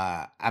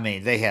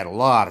had a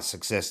lot of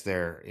success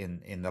there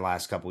in the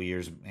last couple of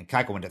years. And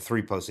Keuchel went to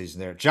 3 postseasons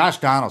there. Josh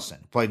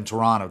Donaldson played in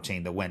Toronto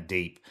team that went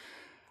deep.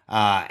 He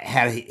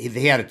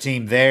had a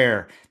team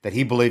there that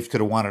he believed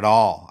could have won it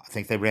all. I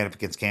think they ran up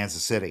against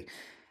Kansas City.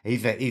 He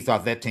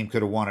thought that team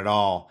could have won it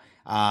all.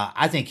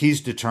 I think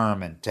he's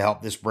determined to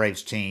help this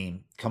Braves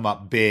team come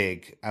up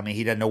big.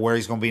 He doesn't know where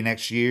he's going to be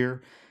next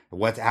year,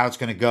 how it's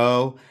going to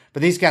go.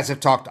 But these guys have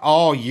talked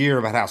all year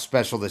about how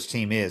special this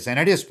team is, and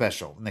it is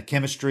special, and the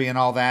chemistry and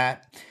all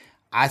that.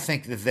 I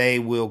think that they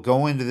will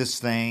go into this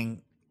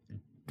thing,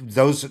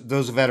 those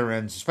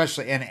veterans,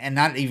 especially, and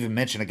not even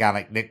mention a guy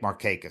like Nick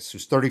Markakis,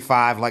 who's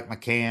 35 like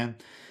McCann,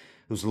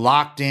 who's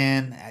locked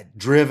in,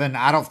 driven.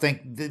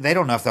 They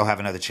don't know if they'll have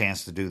another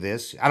chance to do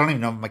this. I don't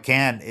even know if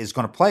McCann is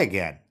going to play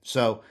again.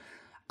 So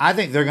I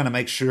think they're going to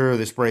make sure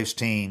this Braves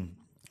team,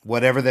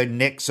 whatever their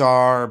nicks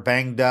are,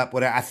 banged up,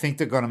 whatever, I think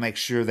they're going to make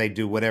sure they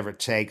do whatever it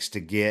takes to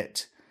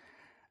get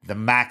the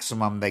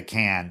maximum they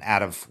can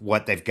out of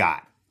what they've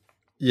got.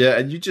 Yeah,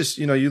 and you just,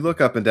 you look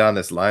up and down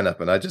this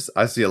lineup, and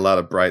I see a lot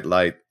of bright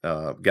light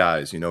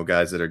guys,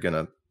 guys that are going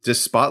to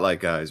just spotlight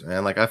guys,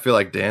 man. Like, I feel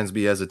like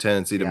Dansby has a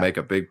tendency to make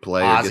a big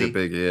play or get a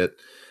big hit.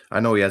 I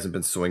know he hasn't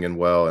been swinging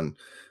well, and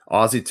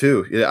Ozzie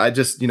too. Yeah, I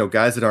just,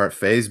 guys that aren't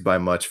fazed by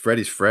much.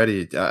 Freddie's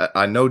Freddie.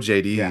 I know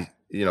JD,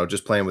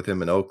 just playing with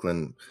him in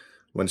Oakland,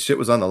 when shit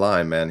was on the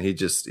line, man,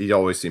 he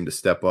always seemed to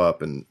step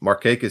up. And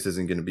Markakis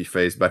isn't going to be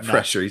fazed by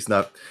pressure. He's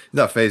not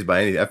fazed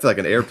by anything. I feel like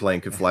an airplane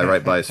could fly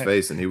right by his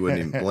face and he wouldn't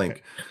even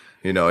blink.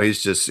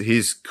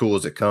 He's cool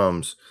as it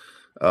comes.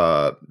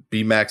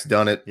 B-Mac's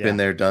done it, been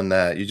there, done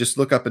that. You just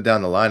look up and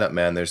down the lineup,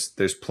 man.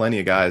 There's plenty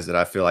of guys that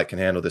I feel like can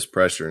handle this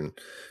pressure, and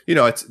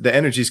it's the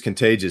energy's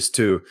contagious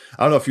too.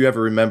 I don't know if you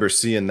ever remember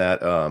seeing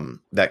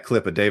that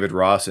clip of David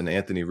Ross and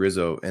Anthony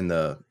Rizzo in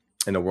the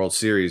World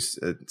Series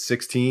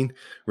 16.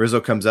 Rizzo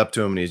comes up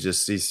to him and he's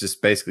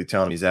just basically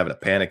telling him he's having a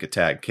panic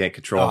attack, can't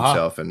control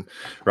himself. And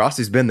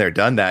Rossi's been there,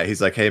 done that.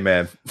 He's like, hey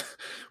man,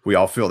 we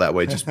all feel that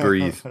way. Just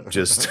breathe.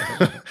 just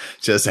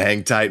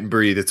hang tight and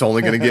breathe. It's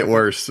only going to get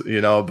worse,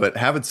 but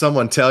having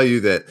someone tell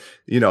you that,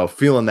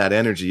 feeling that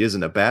energy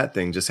isn't a bad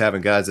thing. Just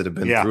having guys that have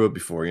been through it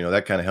before,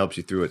 that kind of helps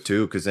you through it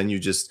too. Cause then you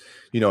just,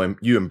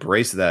 you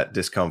embrace that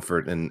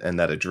discomfort and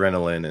that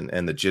adrenaline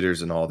and the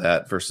jitters and all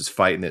that versus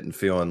fighting it and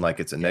feeling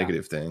like it's a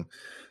negative thing.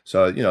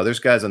 So, there's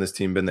guys on this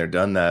team been there,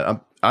 done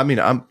that.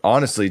 I'm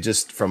honestly,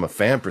 just from a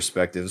fan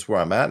perspective, is where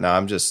I'm at now.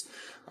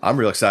 I'm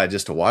real excited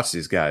just to watch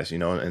these guys,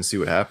 and see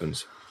what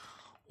happens.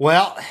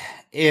 Well,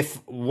 if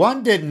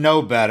one didn't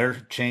know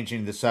better,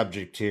 changing the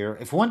subject here,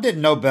 if one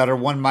didn't know better,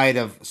 one might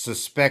have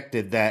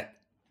suspected that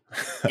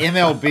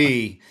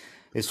MLB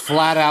is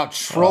flat out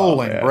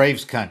trolling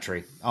Braves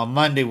country on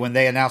Monday when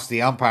they announced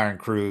the umpiring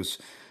crews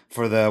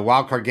for the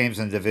wildcard games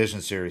in the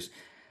division series.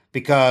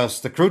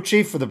 Because the crew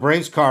chief for the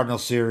Braves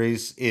Cardinals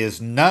series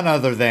is none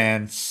other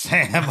than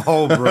Sam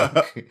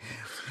Holbrook.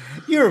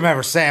 You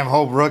remember Sam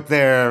Holbrook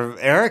there,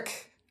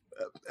 Eric?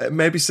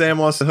 Maybe Sam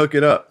wants to hook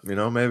it up.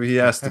 Maybe he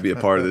has to be a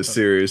part of this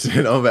series.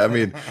 I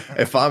mean,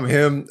 if I'm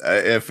him,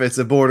 if it's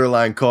a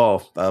borderline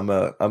call,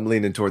 I'm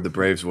leaning toward the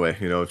Braves way.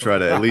 Try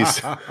to at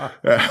least,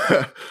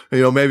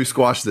 maybe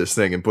squash this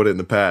thing and put it in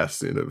the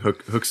past.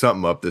 Hook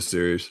something up this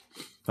series.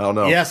 I don't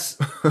know. Yes,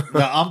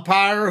 the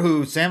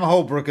umpire Sam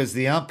Holbrook is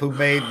the ump who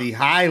made the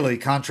highly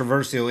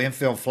controversial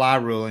infield fly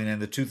ruling in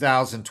the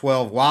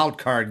 2012 wild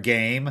card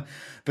game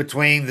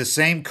between the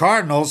same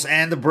Cardinals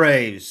and the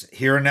Braves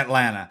here in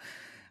Atlanta.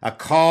 A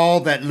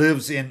call that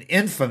lives in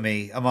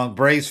infamy among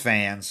Braves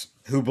fans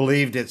who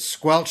believed it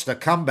squelched a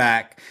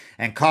comeback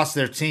and cost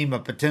their team a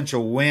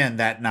potential win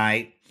that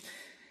night,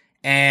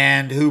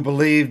 and who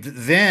believed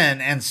then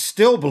and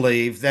still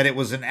believe that it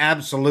was an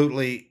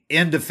absolutely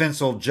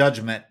indefensible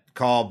judgment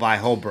call by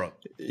Holbrook.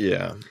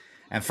 Yeah.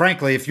 And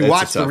frankly, if you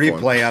watch the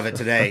replay of it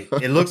today,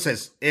 it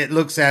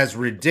looks as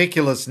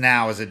ridiculous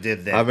now as it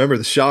did then. I remember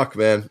the shock,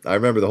 man. I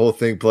remember the whole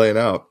thing playing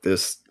out.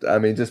 Just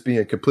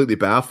being completely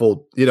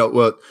baffled.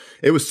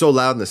 It was so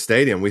loud in the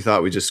stadium. We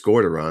thought we just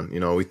scored a run.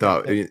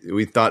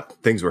 We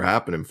thought things were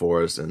happening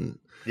for us, and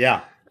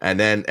yeah. And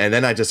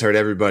then I just heard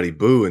everybody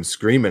boo and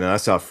screaming, and I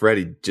saw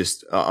Freddie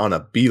just on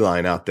a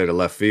beeline out there to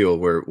left field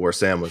where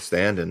Sam was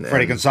standing.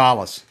 Freddie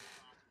Gonzalez.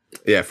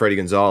 Yeah, Freddie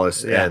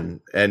Gonzalez, yeah.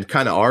 and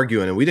kind of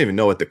arguing, and we didn't even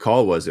know what the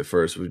call was at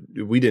first.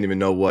 We didn't even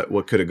know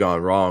what could have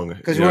gone wrong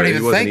because you weren't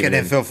even thinking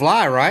infield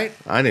fly, right?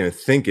 I didn't even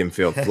think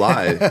infield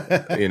fly.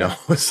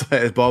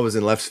 The ball was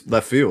in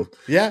left field.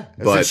 Yeah,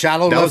 but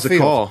shallow that left was the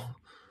field. call.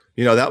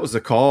 That was the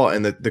call,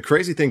 and the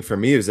crazy thing for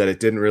me is that it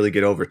didn't really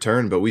get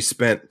overturned. But we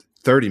spent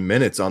 30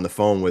 minutes on the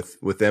phone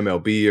with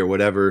MLB or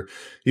whatever.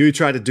 You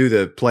try to do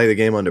the play the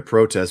game under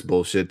protest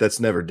bullshit. That's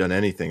never done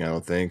anything. I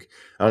don't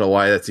know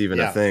why that's even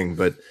a thing,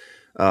 but.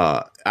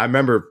 I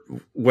remember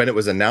when it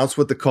was announced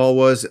what the call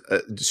was,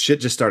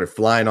 shit just started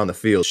flying on the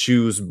field.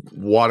 Shoes,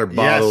 water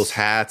bottles,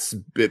 hats,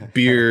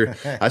 beer.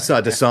 I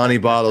saw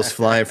Dasani bottles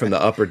flying from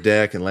the upper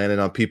deck and landing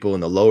on people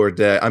in the lower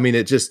deck. I mean,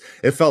 it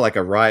felt like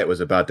a riot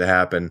was about to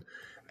happen.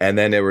 And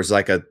then there's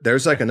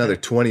another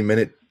 20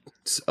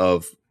 minutes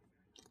of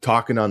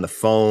talking on the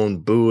phone,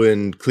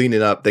 booing,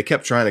 cleaning up. They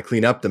kept trying to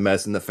clean up the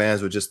mess, and the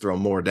fans would just throw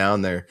more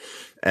down there.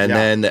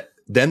 And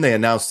then they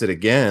announced it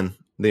again.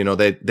 They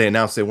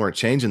announced they weren't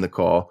changing the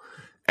call,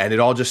 and it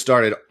all just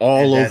started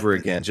all over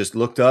again. Just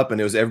looked up, and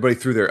it was everybody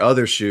threw their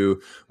other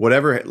shoe,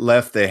 whatever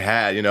left they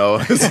had.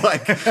 It's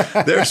like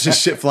there was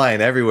just shit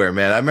flying everywhere,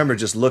 man. I remember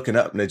just looking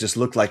up, and it just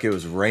looked like it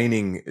was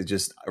raining,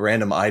 just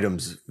random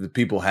items that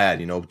people had,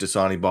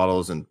 Dasani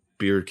bottles and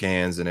beer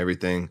cans and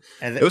everything.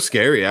 And it was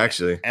scary,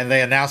 actually. And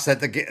they announced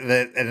that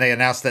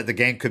the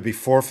game could be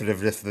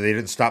forfeited if they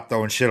didn't stop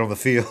throwing shit on the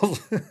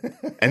field.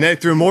 And they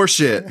threw more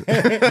shit.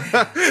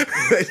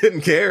 They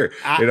didn't care.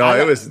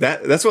 It was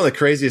that's one of the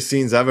craziest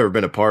scenes I've ever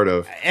been a part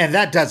of. And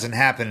that doesn't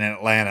happen in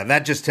Atlanta.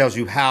 That just tells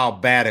you how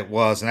bad it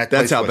was. And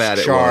that's how bad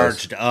it was.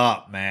 Charged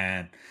up,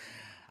 man.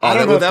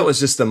 That was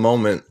just the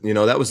moment,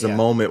 that was the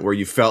moment where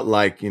you felt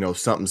like,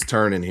 something's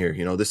turning here.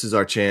 This is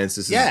our chance.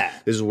 This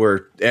is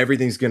where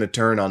everything's going to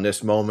turn on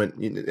this moment.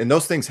 And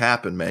those things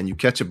happen, man. You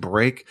catch a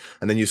break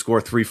and then you score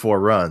 3-4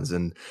 runs,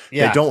 and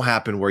they don't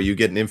happen where you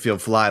get an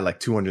infield fly like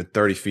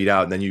 230 feet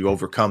out and then you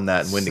overcome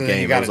that and win the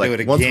game. I was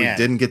like, once we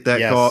didn't get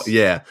that call.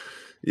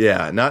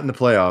 Yeah, not in the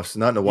playoffs,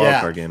 not in a wild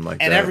card game like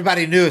that. And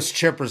everybody knew it's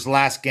Chipper's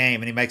last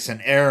game, and he makes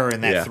an error in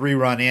that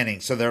 3-run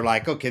inning. So they're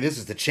like, okay, this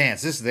is the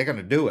chance. They're going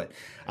to do it.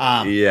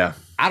 I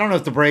don't know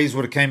if the Braves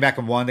would have came back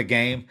and won the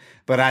game,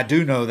 but I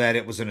do know that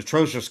it was an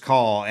atrocious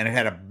call, and it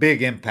had a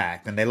big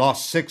impact. And they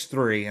lost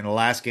 6-3 in the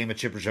last game of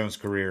Chipper Jones'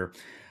 career.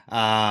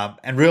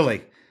 And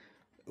really,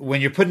 when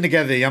you're putting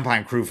together the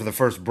umpiring crew for the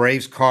first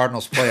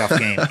Braves-Cardinals playoff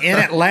game in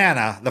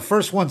Atlanta, the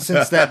first one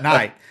since that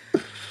night,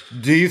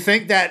 do you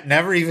think that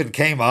never even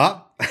came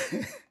up?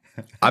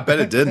 I bet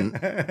it didn't.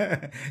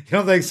 You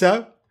don't think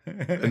so?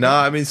 No,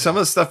 I mean, some of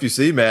the stuff you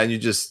see, man,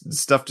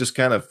 stuff just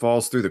kind of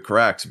falls through the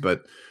cracks.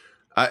 But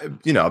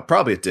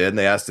probably it did. And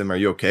they asked him, "Are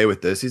you okay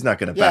with this?" He's not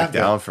going to back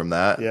down from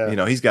that.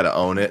 Yeah. He's got to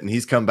own it. And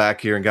he's come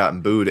back here and gotten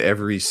booed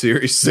every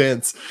series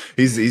since.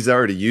 He's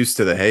already used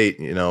to the hate,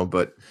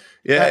 But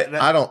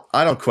I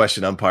don't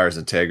question umpires'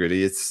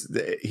 integrity.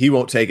 He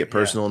won't take it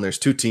personal. And there's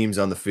two teams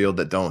on the field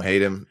that don't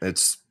hate him.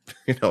 It's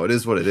it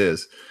is what it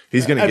is.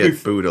 He's going to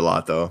get booed a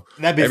lot, though.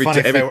 That'd be funny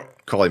if they were,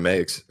 call he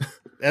makes.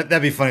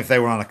 That'd be funny if they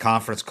were on a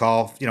conference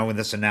call, when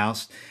this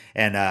announced,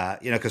 and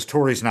because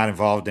Torrey's not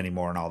involved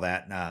anymore and all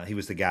that. He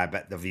was the guy,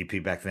 the VP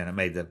back then, that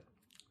made the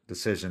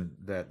decision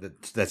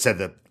that said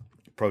the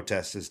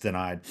protest is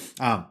denied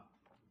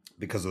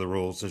because of the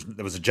rules.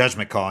 There was a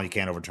judgment call, and you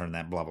can't overturn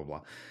that. Blah blah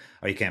blah,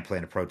 or you can't play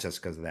in a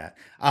protest because of that.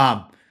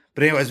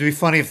 But anyways, it'd be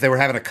funny if they were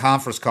having a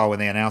conference call when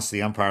they announced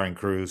the umpiring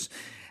crews.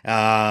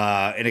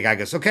 And the guy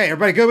goes, "Okay,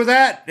 everybody good with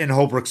that?" And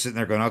Holbrook's sitting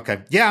there going, "Okay,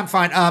 yeah, I'm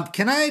fine.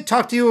 Can I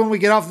talk to you when we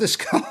get off this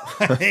call?"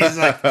 He's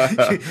like,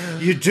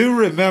 you do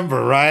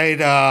remember, right?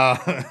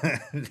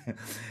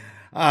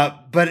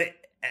 But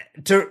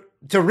to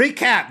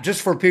recap,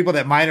 just for people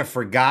that might have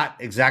forgot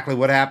exactly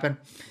what happened,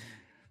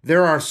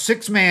 There are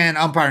 6-man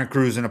umpiring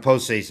crews in the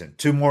postseason,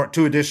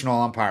 two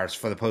additional umpires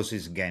for the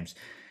postseason games.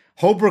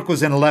 Holbrook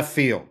was in left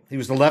field. He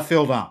was the left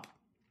field ump.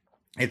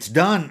 It's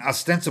done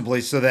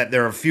ostensibly so that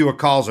there are fewer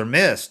calls are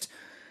missed,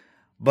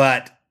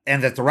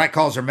 and that the right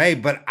calls are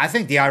made. But I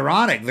think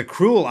the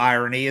cruel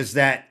irony is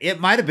that it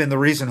might have been the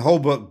reason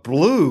Holbrook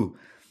blew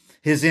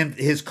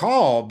his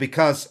call,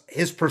 because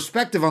his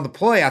perspective on the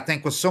play, I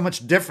think, was so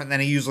much different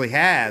than he usually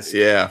has.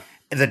 Yeah.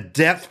 The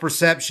depth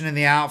perception in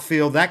the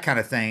outfield, that kind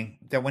of thing,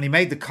 that when he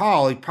made the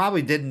call, he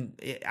probably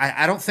didn't.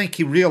 I don't think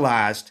he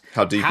realized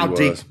how deep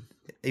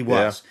he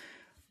was. Yeah.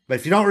 But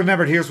if you don't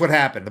remember it, here's what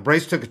happened. The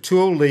Braves took a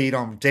 2-0 lead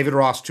on David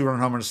Ross' 2-run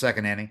homer in the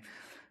second inning.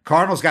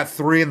 Cardinals got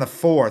 3 in the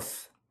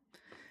fourth,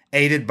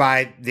 aided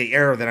by the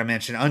error that I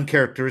mentioned,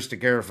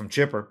 uncharacteristic error from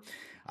Chipper.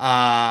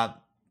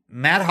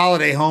 Matt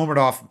Holliday homered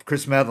off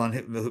Chris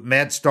Medlin.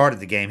 Med started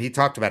the game. He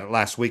talked about it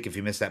last week. If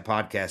you missed that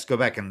podcast, go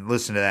back and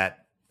listen to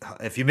that.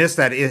 If you missed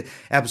that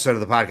episode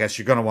of the podcast,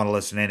 you're going to want to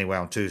listen anyway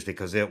on Tuesday,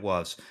 because it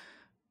was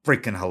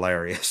freaking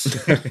hilarious.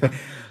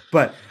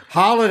 But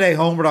Holliday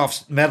homered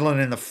off Medlin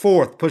in the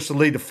fourth, pushed the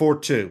lead to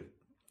 4-2.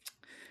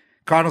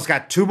 Cardinals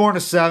got 2 more in the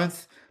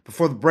seventh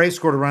before the Braves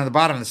scored a run in the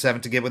bottom of the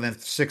seventh to get within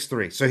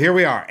 6-3. So here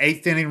we are,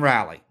 8th inning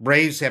rally.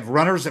 Braves have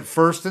runners at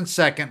first and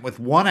second with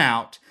 1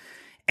 out.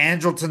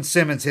 Andrelton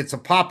Simmons hits a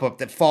pop-up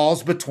that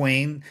falls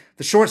between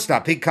the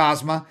shortstop, Pete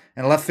Kozma,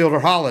 and left fielder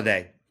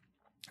Holliday.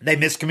 They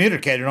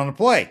miscommunicated on the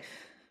play.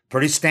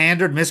 Pretty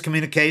standard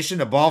miscommunication.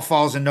 The ball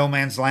falls in no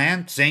man's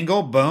land.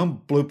 Single,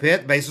 boom, blue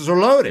pit, bases are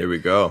loaded. Here we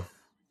go.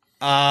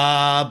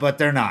 But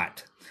they're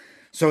not.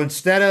 So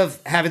instead of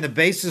having the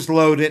bases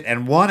loaded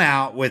and 1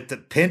 out with the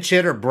pinch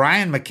hitter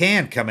Brian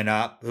McCann coming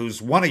up,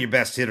 who's one of your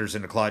best hitters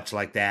in the clutch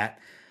like that,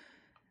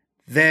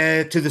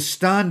 to the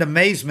stunned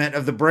amazement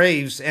of the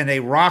Braves and a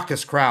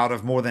raucous crowd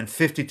of more than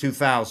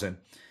 52,000,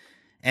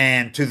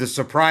 and to the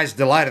surprised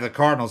delight of the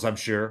Cardinals, I'm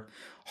sure,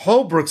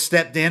 Holbrook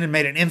stepped in and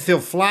made an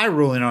infield fly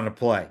ruling on the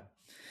play.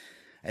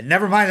 And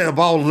never mind that the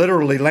ball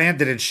literally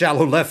landed in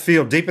shallow left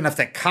field, deep enough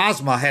that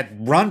Kozma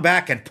had run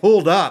back and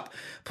peeled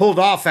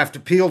off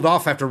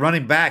after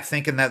running back,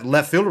 thinking that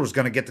left fielder was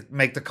going to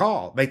make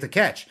the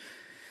catch.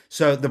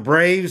 So the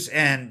Braves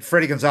and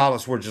Freddie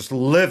Gonzalez were just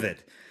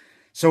livid.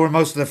 So were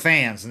most of the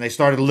fans, and they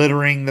started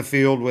littering the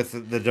field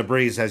with the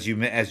debris, as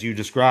you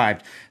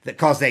described, that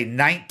caused a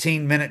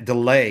 19-minute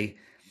delay,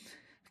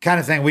 kind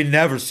of thing we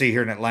never see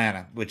here in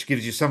Atlanta, which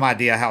gives you some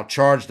idea how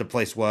charged the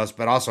place was,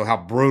 but also how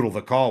brutal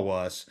the call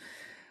was.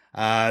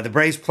 The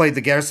Braves played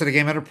the rest of the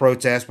game under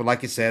protest, but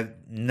like you said,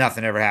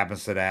 nothing ever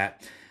happens to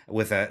that.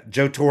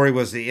 Joe Torre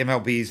was the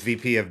MLB's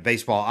VP of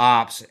Baseball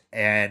Ops,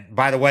 and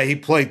by the way, he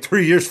played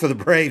 3 years for the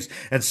Braves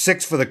and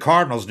 6 for the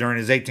Cardinals during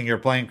his 18-year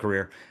playing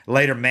career.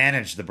 Later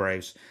managed the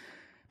Braves,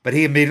 but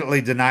he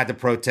immediately denied the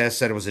protest,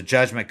 said it was a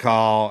judgment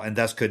call, and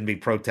thus couldn't be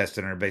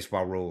protested under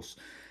baseball rules.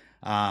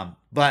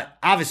 But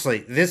obviously,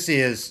 this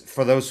is,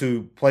 for those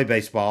who play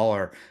baseball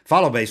or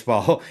follow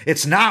baseball,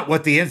 it's not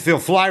what the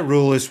infield fly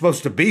rule is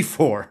supposed to be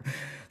for.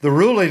 The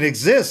ruling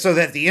exists so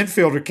that the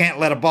infielder can't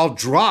let a ball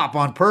drop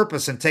on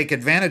purpose and take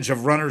advantage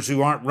of runners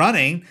who aren't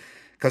running,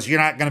 because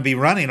you're not going to be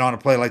running on a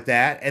play like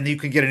that, and you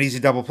can get an easy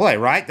double play,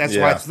 right? That's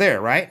why it's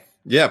there, right?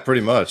 Yeah, pretty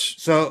much.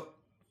 So,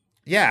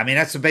 yeah, I mean,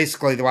 that's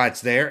basically why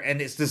it's there,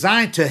 and it's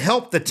designed to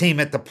help the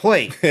team at the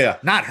plate,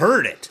 not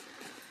hurt it.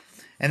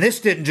 And this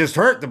didn't just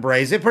hurt the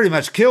Braves. It pretty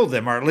much killed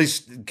them, or at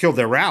least killed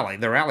their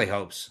rally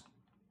hopes.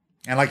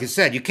 And like you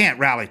said, you can't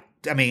rally.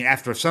 I mean,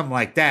 after something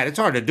like that, it's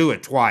hard to do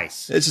it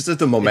twice. It's just that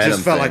the momentum. It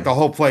just felt like the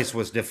whole place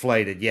was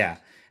deflated, yeah.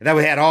 And then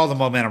we had all the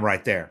momentum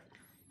right there.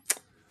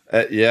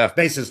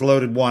 Bases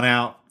loaded, 1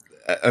 out.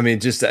 I mean,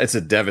 just it's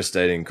a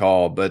devastating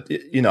call, but,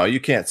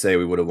 you can't say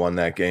we would have won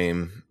that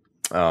game.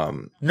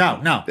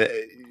 No.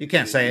 You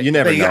can't say it. You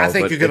never know. I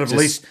think you could have at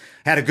least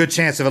had a good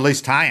chance of at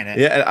least tying it.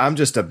 Yeah, I'm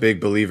just a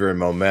big believer in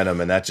momentum,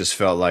 and that just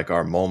felt like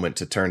our moment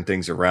to turn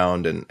things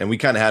around. And we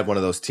kind of had one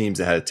of those teams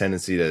that had a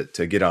tendency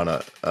to get on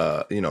a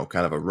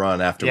kind of a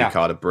run after we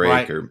caught a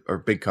break,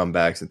 or big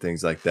comebacks and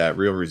things like that.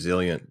 Real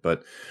resilient,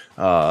 but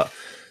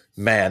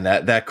man,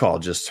 that call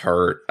just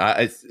hurt.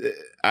 I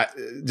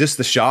just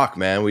the shock,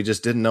 man. We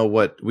just didn't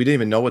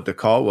even know what the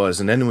call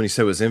was. And then when he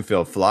said it was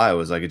infield fly, it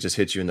was like it just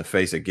hit you in the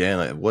face again.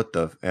 Like, what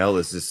the hell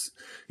is this?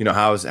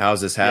 How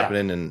is this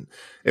happening? Yeah. And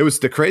it was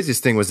the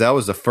craziest thing was that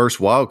was the first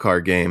wild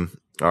card game,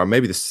 or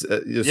maybe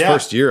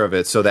first year of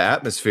it. So the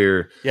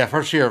atmosphere,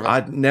 first year of it.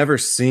 I'd never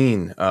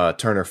seen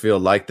Turner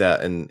Field like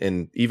that,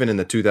 and even in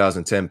the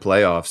 2010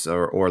 playoffs,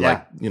 or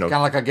like kind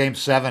of like a Game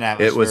 7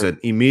 atmosphere. It was an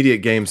immediate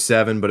Game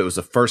 7, but it was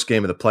the first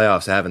game of the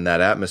playoffs having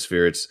that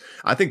atmosphere.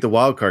 I think the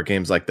wild card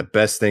game is like the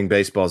best thing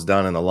baseball's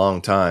done in a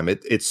long time.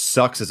 It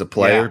sucks as a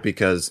player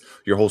because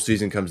your whole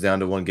season comes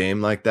down to one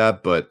game like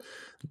that, but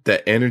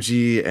the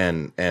energy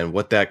and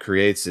what that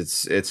creates,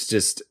 it's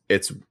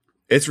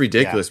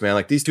ridiculous, man.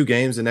 Like these 2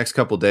 games the next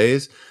couple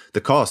days, the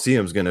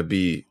Coliseum's going to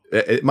be,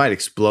 it might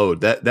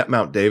explode. That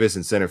Mount Davis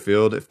in center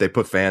field, if they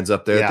put fans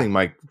up there, that thing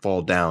might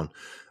fall down.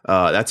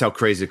 That's how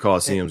crazy the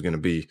Coliseum's going to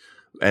be.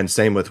 and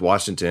same with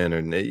Washington.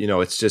 And,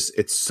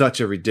 it's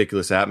such a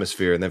ridiculous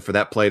atmosphere. And then for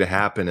that play to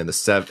happen in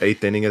the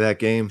eighth inning of that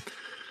game,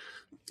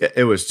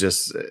 it was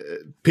just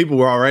people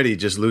were already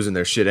just losing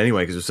their shit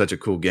anyway because it was such a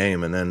cool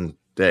game. And then,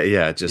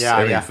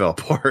 everything fell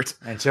apart.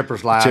 And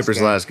Chipper's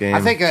last game. I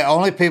think the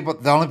only people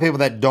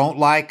that don't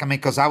like,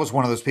 because I was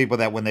one of those people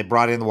that when they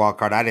brought in the wild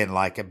card, I didn't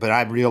like it, but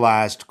I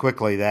realized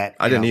quickly that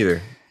I didn't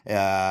either.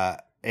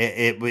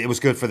 It was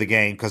good for the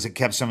game because it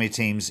kept so many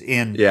teams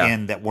in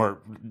that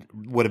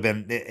would have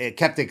been. It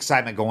kept the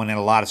excitement going in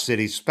a lot of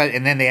cities,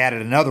 and then they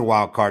added another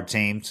wild card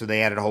team, so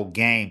they added a whole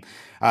game.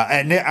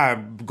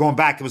 Going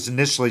back, it was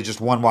initially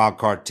just one wild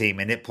card team,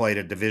 and it played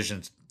a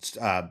division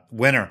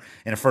winner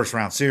in a first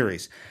round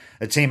series.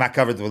 A team I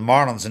covered with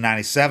Marlins in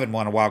 '97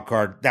 won a wild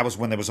card. That was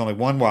when there was only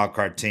one wild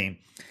card team,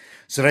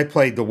 so they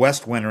played the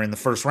West winner in the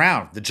first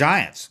round, the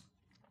Giants.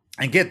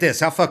 And get this,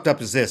 how fucked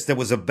up is this? There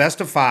was a best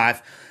of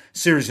 5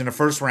 series in the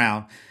first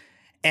round,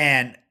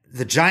 and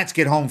the Giants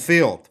get home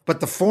field.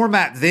 But the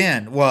format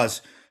then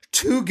was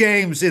 2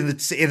 games in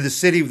the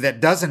city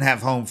that doesn't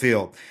have home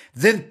field,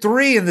 then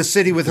 3 in the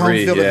city with home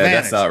field advantage.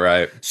 That's not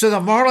right. So the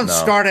Marlins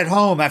start at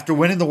home after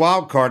winning the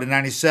wild card in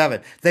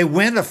 '97. They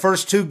win the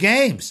first 2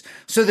 games.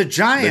 So the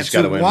Giants,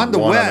 who won the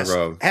West,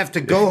 have to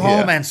go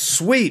home and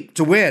sweep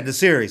to win the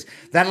series.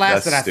 That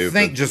lasted, I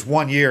think, just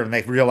 1 year, and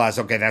they realized,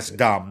 okay, that's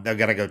dumb. They've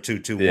got to go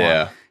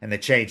 2-2-1, and they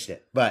changed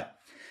it. But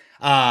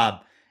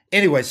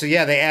anyway, so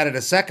they added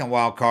a second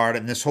wild card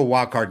in this whole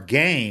wild card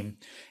game.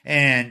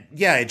 And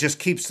it just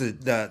keeps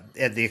the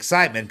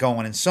excitement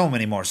going in so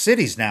many more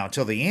cities now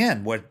until the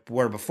end,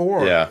 where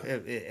before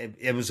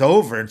it was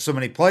over in so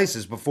many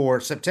places before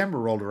September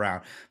rolled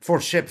around,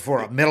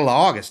 before middle of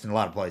August in a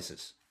lot of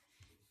places.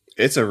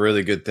 It's a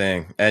really good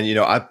thing. And,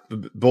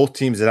 both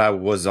teams that I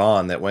was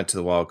on that went to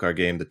the wild card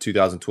game, the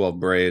 2012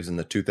 Braves and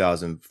the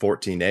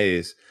 2014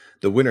 A's,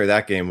 the winner of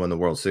that game won the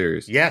World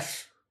Series.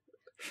 Yes.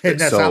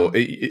 So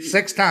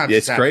 6 times.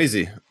 It's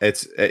crazy.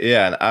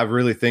 And I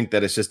really think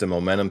that it's just a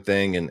momentum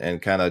thing and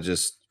kind of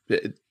just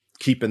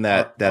keeping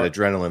that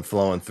adrenaline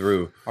flowing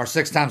through. Our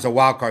 6 times a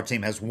wild card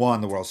team has won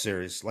the World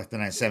Series, like the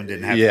 '97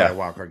 didn't have to play a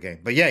wild card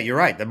game. But you're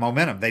right. The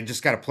momentum, they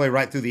just got to play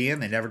right through the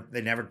end.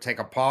 They never take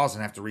a pause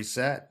and have to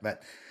reset.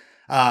 But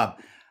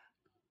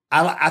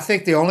I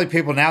think the only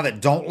people now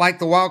that don't like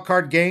the wild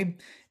card game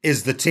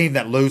is the team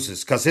that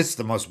loses, because it's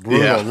the most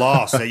brutal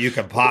loss that you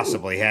can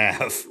possibly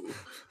have.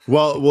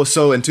 Well,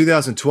 so in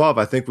 2012,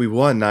 I think we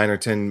won 9 or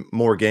 10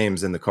 more games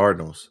than the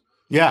Cardinals.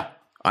 Yeah.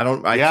 I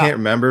can't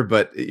remember,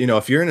 but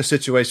if you're in a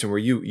situation where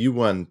you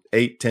won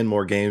 8, 10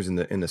 more games in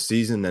the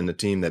season than the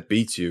team that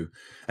beats you,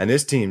 and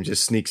this team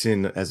just sneaks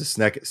in as a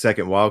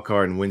second wild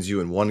card and wins you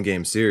in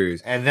 1-game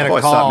series, and then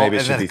a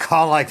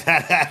call like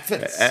that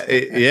happens.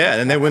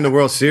 And they win the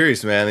World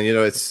Series, man.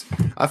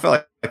 And I felt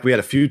like we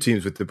had a few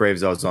teams with the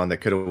Braves I was on that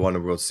could have won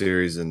the World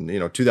Series. And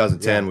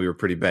 2010 we were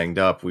pretty banged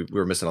up. We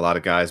were missing a lot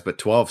of guys, but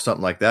 12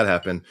 something like that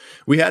happened.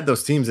 We had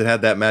those teams that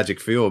had that magic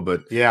feel,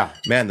 but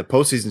man, the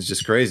postseason's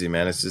just crazy,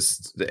 man. It's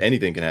just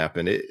anything can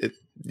happen.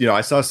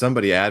 I saw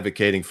somebody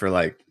advocating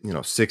for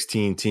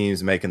 16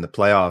 teams making the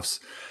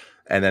playoffs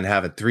and then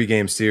having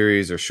 3-game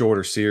series or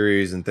shorter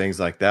series and things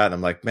like that. And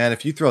I'm like, man,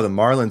 if you throw the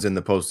Marlins in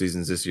the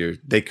postseasons this year,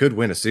 they could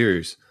win a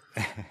series.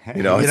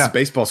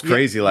 Baseball's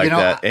crazy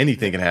that.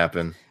 Anything can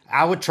happen.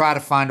 I would try to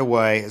find a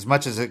way, as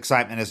much as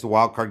excitement as the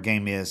wild card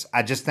game is,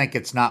 I just think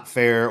it's not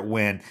fair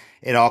when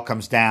it all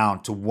comes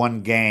down to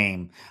 1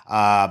 game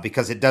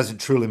because it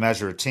doesn't truly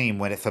measure a team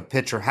if a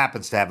pitcher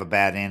happens to have a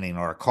bad inning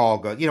or a call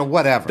goes,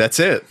 whatever. That's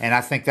it. And I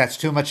think that's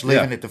too much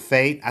leaving it to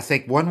fate. I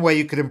think one way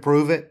you could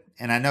improve it,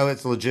 and I know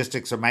it's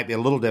logistics, it might be a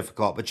little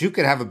difficult, but you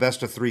could have a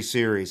best of 3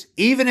 series,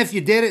 even if you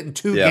did it in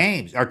 2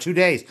 games or 2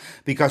 days,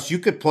 because you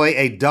could play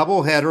a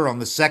doubleheader on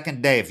the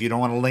second day if you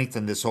don't want to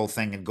lengthen this whole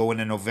thing and go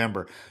into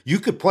November. You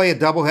could play a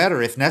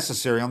doubleheader if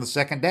necessary on the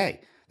second day.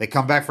 They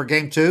come back for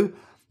game 2,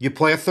 you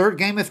play a 3rd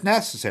game if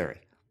necessary.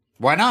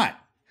 Why not?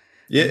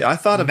 Yeah, I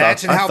thought about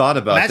that.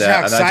 Imagine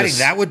how exciting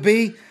that would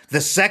be.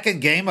 The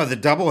second game of the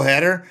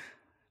doubleheader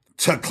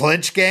to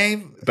clinch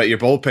game. But your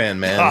bullpen,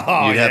 man,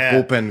 you'd have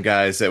bullpen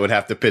guys that would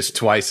have to pitch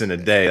twice in a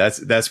day.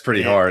 That's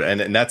pretty hard,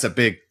 and that's a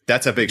big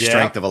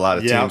strength of a lot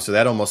of teams. So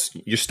that almost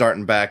you're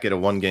starting back at a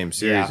 1-game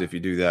series if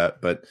you do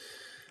that. But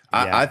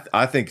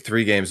I think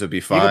 3 games would be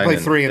fine. You can play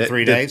 3 in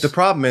 3 days. The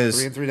problem is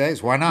 3 in 3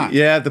 days. Why not?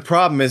 Yeah, the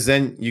problem is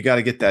then you got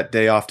to get that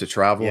day off to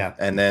travel,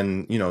 and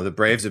then the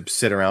Braves would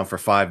sit around for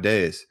 5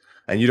 days.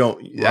 And you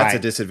don't. That's a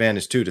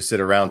disadvantage too, to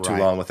sit around too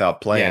long without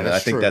playing. And I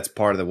think that's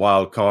part of the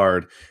wild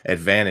card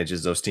advantage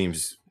is those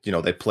teams.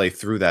 They play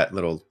through that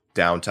little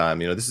downtime.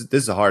 This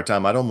is a hard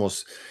time.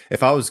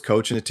 If I was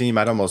coaching a team,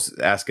 I'd almost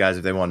ask guys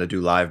if they wanted to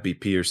do live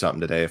BP or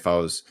something today. If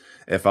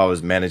I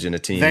was managing a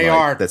team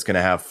that's going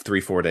to have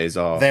 3-4 days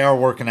off, they are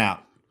working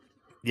out.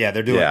 Yeah,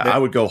 they're doing. Yeah, I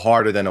would go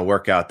harder than a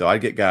workout though.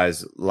 I'd get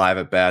guys live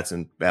at bats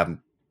and have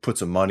them put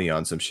some money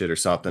on some shit or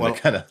something to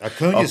kind of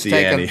Acuna's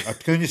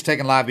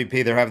taking live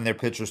BP. They're having their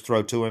pitchers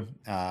throw to him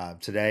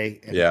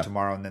today and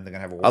tomorrow, and then they're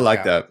gonna have a workout. I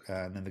like that.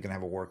 And then they're gonna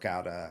have a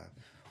workout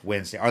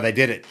Wednesday, or they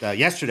did it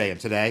yesterday and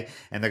today,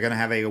 and they're going to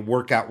have a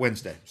workout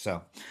Wednesday.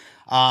 So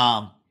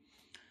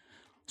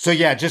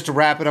yeah, just to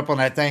wrap it up on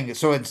that thing.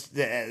 So it's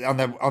on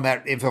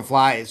that infield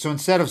fly. So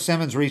instead of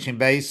Simmons reaching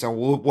base, or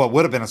what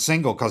would have been a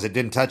single because it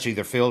didn't touch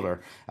either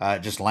fielder, it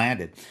just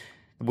landed.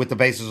 With the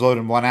bases loaded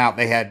and 1 out,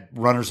 they had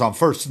runners on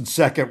first and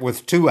second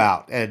with 2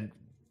 out, and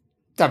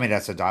I mean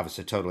that's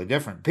obviously totally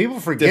different. People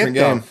forget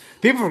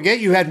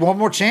you had one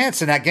more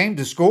chance in that game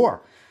to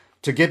score,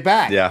 to get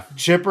back. Yeah,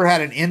 Chipper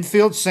had an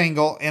infield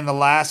single in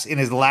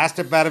his last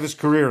at bat of his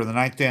career in the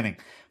 9th inning.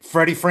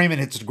 Freddie Freeman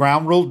hits a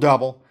ground rule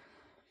double,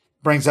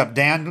 brings up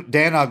Dan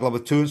Uggla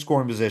with 2 in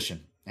scoring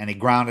position, and he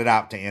grounded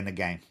out to end the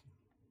game.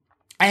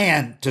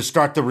 And to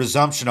start the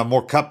resumption of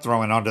more cup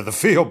throwing onto the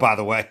field, by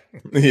the way.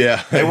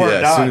 Yeah, they weren't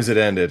done. As soon as it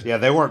ended. Yeah,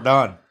 they weren't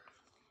done.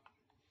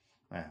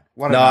 Yeah.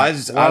 I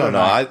don't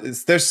know.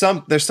 There's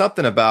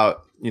something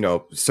about,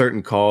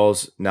 certain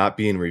calls not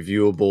being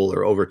reviewable or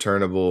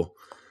overturnable.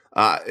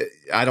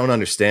 I don't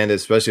understand it,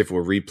 especially if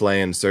we're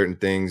replaying certain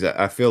things.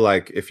 I feel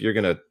like if you're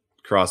gonna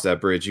cross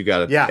that bridge,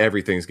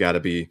 everything's got to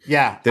be.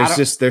 Yeah,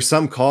 there's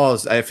some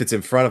calls, if it's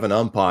in front of an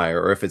umpire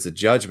or if it's a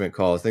judgment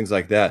call, things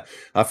like that.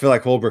 I feel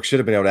like Holbrook should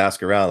have been able to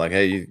ask around, like,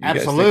 hey, you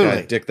guys think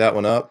I dick that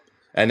one up?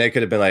 And they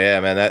could have been like, yeah,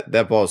 man,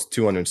 that ball's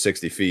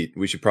 260 feet.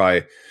 We should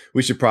probably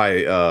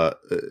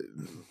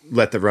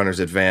let the runners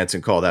advance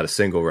and call that a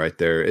single right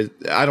there.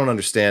 I don't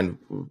understand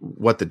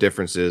what the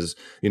difference is.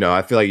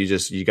 I feel like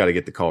you got to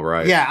get the call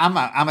right. Yeah,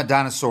 I'm a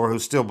dinosaur who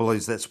still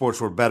believes that sports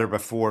were better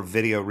before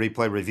video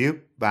replay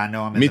review, but I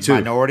know I'm in the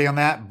minority on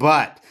that.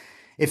 But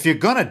if you're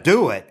going to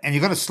do it and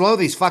you're going to slow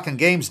these fucking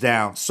games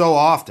down so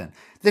often,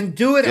 then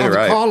do it on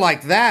a call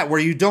like that where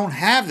you don't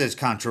have these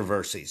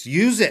controversies.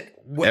 Use it.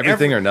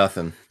 Everything or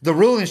nothing. The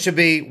ruling should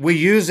be we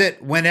use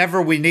it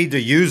whenever we need to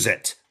use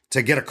it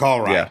to get a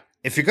call right. Yeah.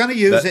 If you're going to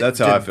use it, that's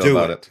how I feel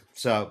about it.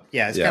 So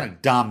yeah, it's kind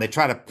of dumb. They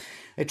try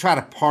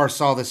to parse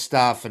all this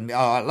stuff, and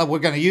we're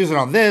going to use it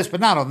on this,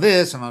 but not on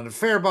this, and on the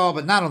fair ball,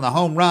 but not on the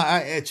home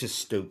run. It's just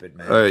stupid,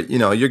 man.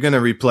 You're going to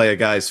replay a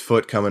guy's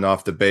foot coming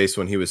off the base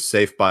when he was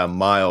safe by a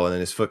mile, and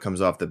then his foot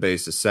comes off the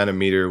base a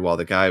centimeter, while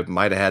the guy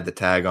might have had the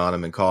tag on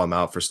him and call him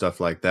out for stuff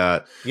like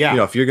that.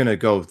 Yeah, if you're going to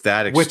go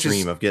that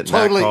extreme of getting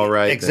that call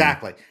right,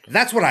 exactly.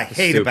 That's what I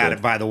hate about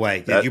it. By the way,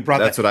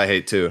 that's what I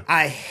hate too.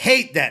 I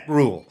hate that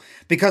rule.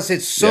 Because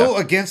it's so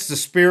against the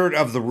spirit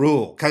of the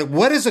rule.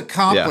 What is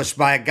accomplished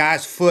by a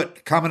guy's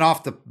foot coming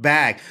off the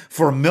bag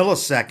for a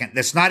millisecond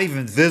that's not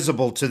even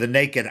visible to the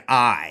naked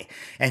eye,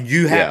 and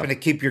you happen to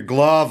keep your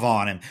glove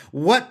on him?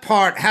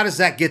 How does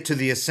that get to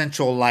the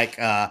essential,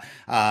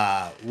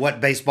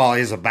 what baseball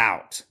is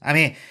about? I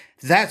mean,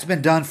 that's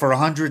been done for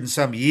 100 and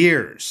some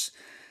years.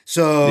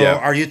 So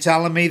are you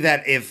telling me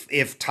that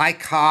if Ty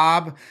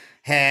Cobb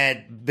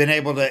had been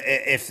able to,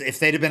 if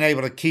they'd have been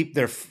able to keep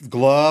their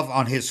glove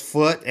on his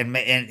foot and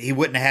he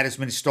wouldn't have had as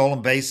many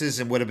stolen bases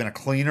and would have been a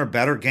cleaner,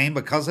 better game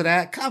because of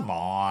that? Come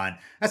on.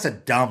 That's a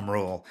dumb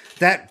rule.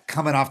 That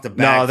coming off the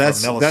back for a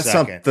millisecond. That's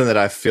something that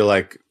I feel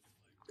like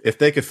if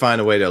they could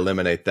find a way to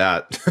eliminate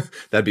that,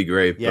 that'd be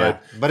great. Yeah,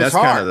 but it's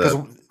hard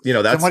because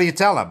that's what do you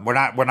tell them? We're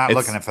not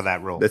looking for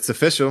that rule. It's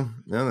official.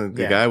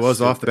 The guy was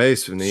off the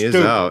base and he is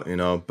out.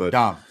 But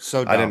dumb.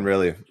 So dumb. I didn't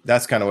really.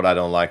 That's kind of what I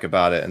don't like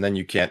about it. And then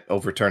you can't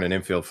overturn an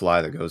infield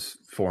fly that goes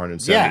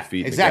 470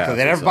 feet. Exactly.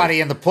 That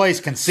everybody in the place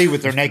can see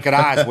with their naked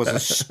eyes was a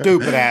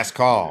stupid ass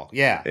call.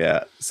 Yeah.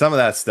 Yeah. Some of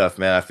that stuff,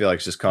 man, I feel like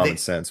it's just common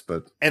sense.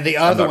 But and the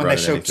other one they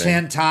showed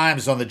 10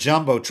 times on the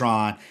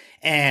jumbotron.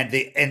 And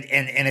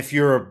if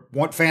you're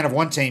a fan of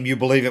one team, you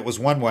believe it was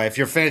one way. If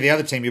you're a fan of the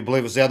other team, you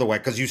believe it was the other way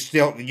because you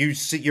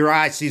see, your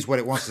eye sees what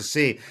it wants to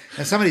see.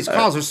 And some of these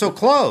calls are so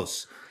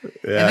close.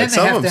 Yeah, and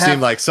some of them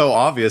seem like so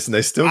obvious, and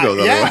they still go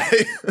the other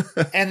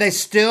way. And they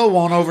still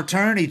won't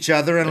overturn each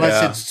other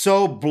unless it's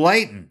so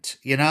blatant.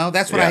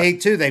 That's what I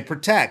hate too. They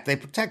protect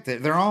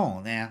their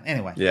own. Yeah.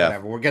 Anyway,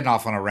 whatever. We're getting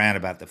off on a rant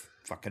about the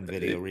fucking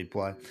video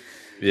replay.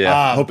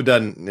 Yeah. Hope it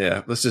doesn't.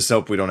 Yeah. Let's just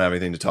hope we don't have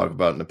anything to talk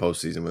about in the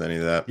postseason with any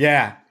of that.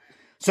 Yeah.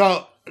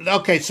 So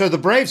the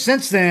Braves,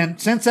 since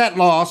that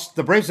loss,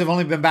 the Braves have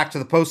only been back to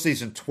the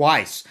postseason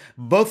twice,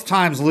 both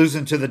times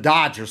losing to the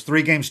Dodgers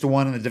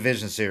 3-1 in the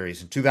division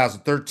series in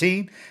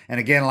 2013 and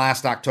again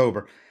last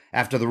October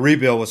after the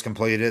rebuild was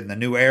completed and the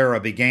new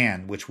era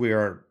began, which we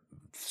are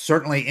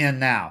certainly in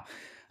now.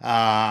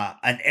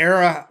 An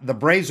era the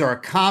Braves are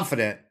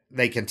confident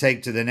they can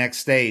take to the next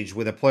stage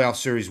with a playoff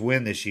series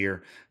win this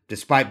year,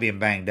 despite being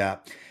banged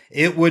up.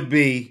 It would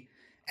be...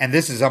 And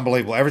this is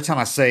unbelievable. Every time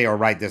I say or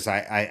write this,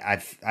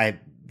 I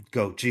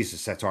go,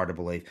 Jesus, that's hard to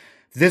believe.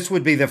 This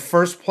would be the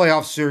first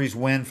playoff series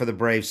win for the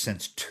Braves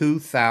since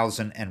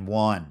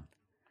 2001.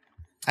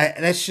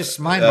 That's just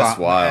mind-boggling. That's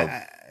wild.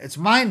 It's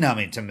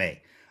mind-numbing to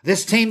me.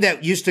 This team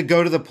that used to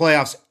go to the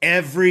playoffs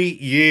every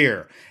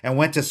year and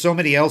went to so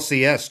many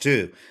LCS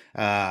too,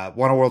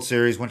 won a World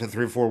Series, went to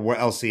 3 or 4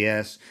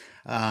 LCS.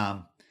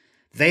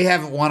 They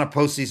haven't won a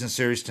postseason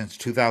series since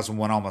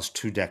 2001, almost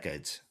 2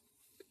 decades.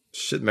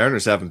 Shit,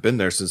 Mariners haven't been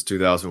there since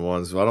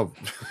 2001, so I don't.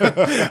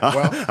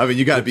 Well, I mean,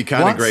 you got to be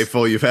kind of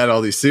grateful you've had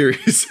all these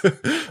series.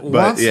 But,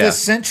 once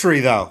this century,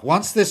 they've won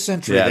a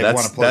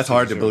postseason. That's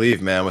hard to believe,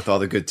 man. With all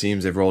the good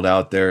teams they've rolled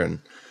out there,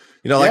 and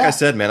like I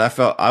said, man, I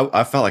felt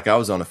like I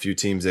was on a few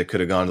teams that could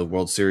have gone to the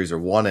World Series or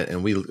won it,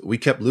 and we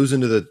kept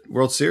losing to the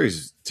World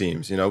Series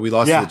teams. We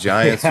lost to the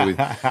Giants.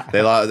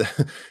 They lost.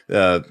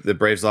 The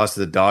Braves lost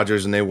to the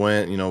Dodgers, and they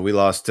went. We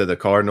lost to the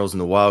Cardinals in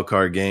the wild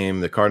card game.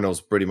 The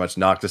Cardinals pretty much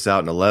knocked us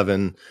out in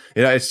 11.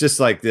 It's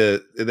just like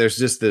there's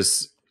just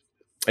this.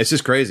 It's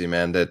just crazy,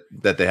 man, that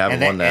they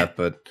haven't won that.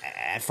 But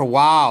for a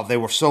while, they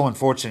were so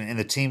unfortunate, and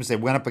the teams they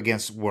went up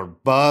against were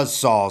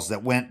buzzsaws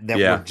that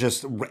were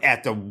just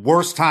at the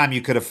worst time you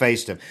could have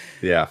faced them.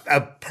 Yeah, a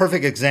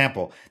perfect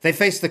example. They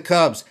faced the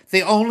Cubs.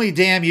 The only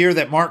damn year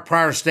that Mark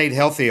Pryor stayed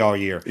healthy all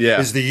year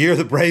is the year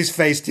the Braves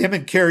faced him,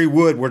 and Kerry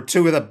Wood were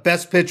two of the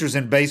best pitchers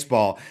in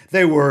baseball.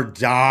 They were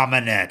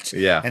dominant.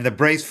 Yeah, and the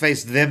Braves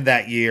faced them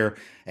that year,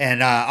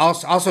 and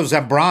also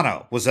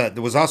Zambrano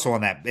was also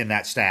in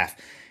that staff.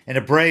 And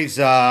the Braves,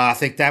 I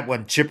think that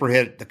one, Chipper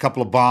hit a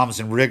couple of bombs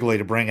in Wrigley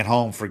to bring it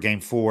home for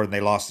Game 4, and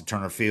they lost to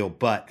Turner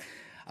Field,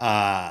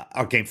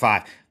 or Game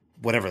 5,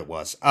 whatever it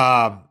was.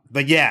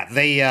 But yeah,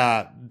 they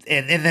and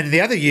then the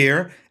other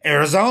year,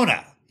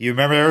 Arizona. You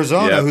remember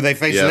Arizona, who they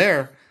faced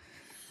there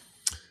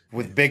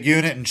with Big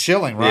Unit and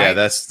Schilling, right? Yeah,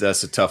 that's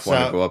a tough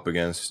one to go up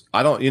against.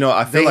 I don't,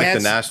 I feel like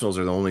the Nationals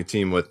are the only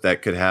team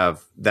that could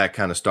have that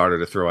kind of starter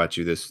to throw at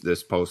you this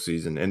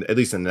postseason, and at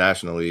least in the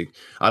National League.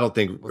 I don't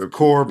think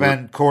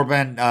Corbin,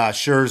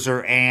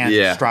 Scherzer,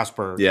 and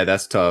Strasburg. Yeah,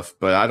 that's tough.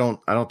 But I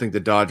don't think the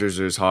Dodgers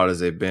are as hot as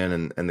they've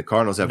been, and the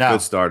Cardinals have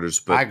good starters.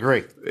 But I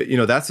agree.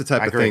 That's the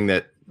type of thing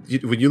that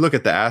when you look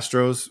at the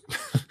Astros,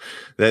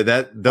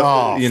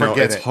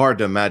 it's hard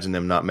to imagine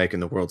them not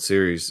making the World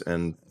Series,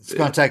 and it's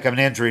going to take an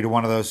injury to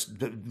one of those,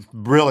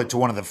 really to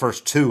one of the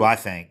first two, I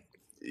think.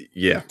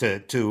 Yeah.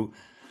 To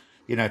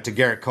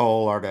Garrett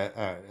Cole or to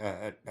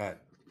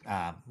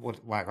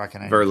why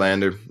can I?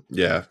 Verlander.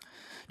 Yeah.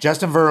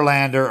 Justin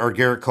Verlander or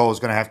Garrett Cole is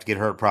going to have to get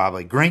hurt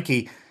probably.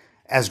 Greinke,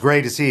 as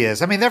great as he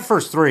is, I mean, their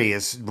first three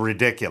is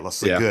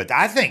ridiculously good.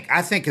 I think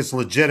it's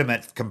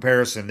legitimate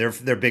comparison.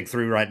 Their big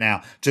three right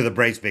now to the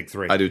Braves' big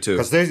three. I do too.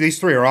 Because these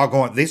three are all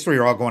going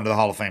to the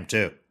Hall of Fame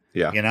too.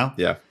 Yeah.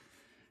 Yeah.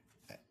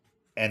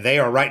 And they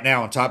are right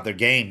now on top of their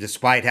game,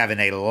 despite having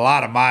a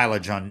lot of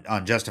mileage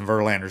on Justin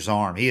Verlander's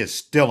arm. He is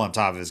still on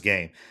top of his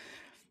game.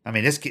 I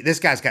mean, this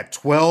guy's got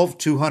 12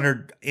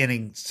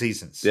 200-inning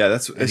seasons. Yeah,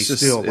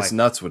 it's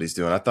nuts what he's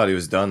doing. I thought he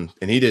was done,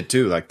 and he did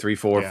too, like 3,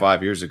 4,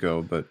 5 years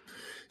ago. But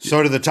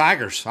so did the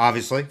Tigers,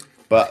 obviously.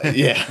 But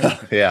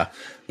yeah.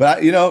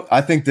 But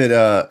I think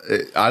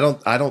that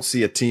I don't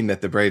see a team that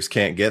the Braves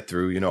can't get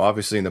through.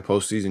 Obviously in the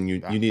postseason,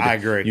 you need I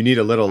agree. You need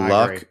a little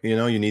luck.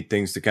 You need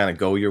things to kind of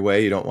go your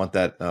way. You don't want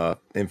that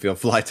infield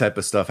fly type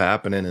of stuff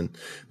happening. And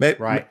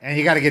and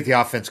you got to get the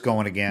offense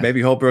going again.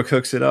 Maybe Holbrook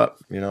hooks it up.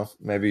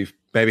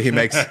 Maybe he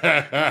makes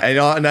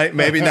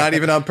maybe not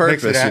even on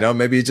purpose.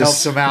 Maybe he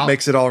just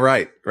makes it all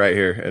right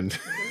here and.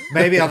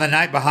 Maybe on the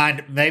night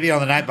behind,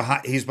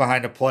 he's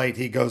behind the plate.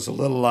 He goes a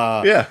little,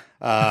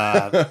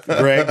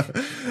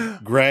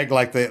 Greg,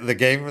 like the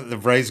game, the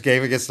Braves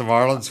game against the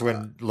Marlins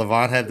when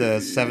Levant had the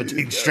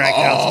 17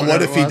 strikeouts. Oh,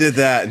 what if he did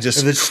that and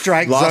just the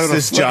strike lost zone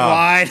his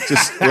job?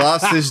 Just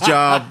lost his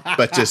job,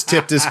 but just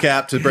tipped his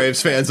cap to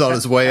Braves fans on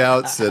his way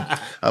out. Said,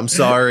 "I'm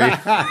sorry."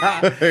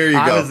 There you go.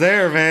 I was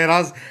there, man.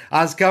 I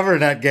was covering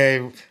that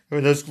game.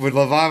 When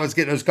Levant was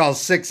getting those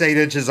calls 6-8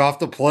 inches off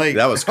the plate.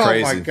 That was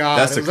crazy. Oh my God.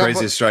 That's the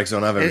craziest strike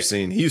zone I've ever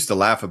seen. He used to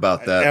laugh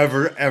about that.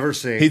 Ever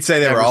seen. He'd say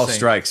they were all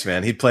strikes,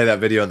 man. He'd play that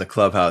video in the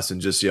clubhouse and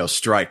just yell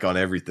strike on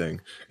everything.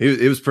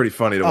 It was pretty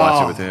funny to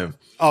watch it with him.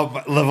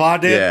 Oh,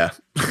 Levant did? Yeah.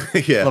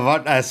 Yeah.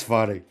 Levant, that's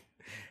funny.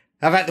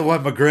 How about the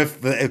one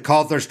McGriff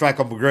called their strike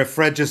on McGriff?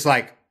 Fred just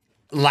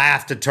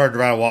laughed and turned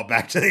around and walked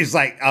back to. He's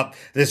like,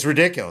 "This is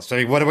ridiculous. I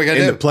mean, what are we going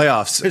to do in the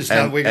playoffs?"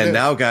 And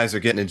now guys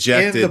are getting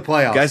ejected. In the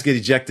playoffs, guys get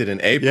ejected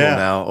in April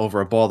now over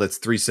a ball that's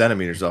 3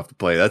 centimeters off the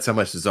plate. That's how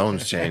much the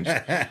zones changed.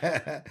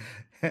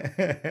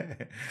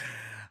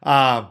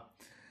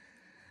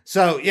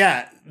 So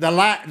yeah,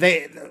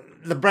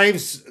 the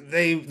Braves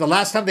the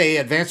last time they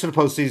advanced to the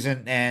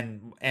postseason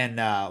and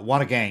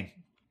won a game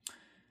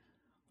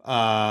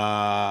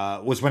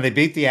was when they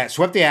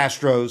swept the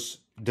Astros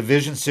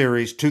Division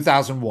Series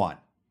 2001.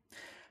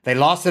 They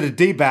lost to the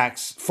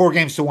D-backs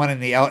 4-1 in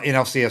the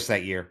NLCS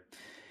that year.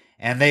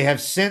 And they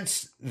have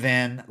since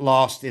then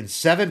lost in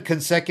 7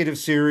 consecutive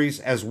series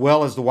as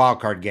well as the wild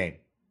card game.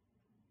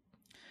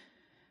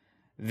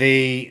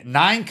 The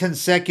 9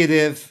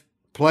 consecutive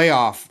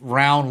playoff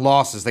round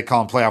losses, they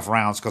call them playoff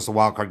rounds because the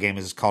wild card game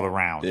is called a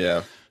round.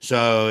 Yeah.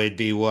 So it'd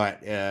be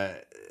the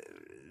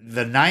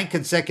 9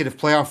 consecutive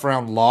playoff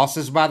round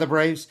losses by the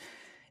Braves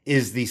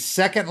is the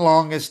second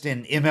longest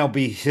in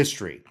MLB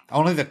history.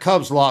 Only the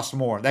Cubs lost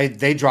more.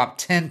 They dropped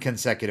 10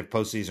 consecutive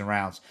postseason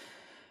rounds.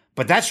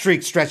 But that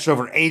streak stretched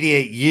over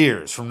 88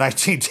 years from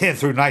 1910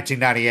 through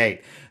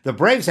 1998. The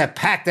Braves have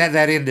packed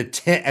that into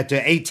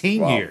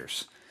 18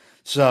 years.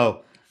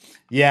 So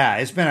Yeah,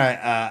 it's been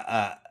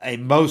a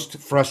most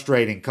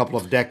frustrating couple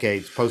of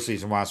decades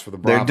postseason wise for the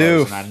Bravos, They're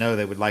due. and I know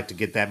they would like to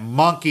get that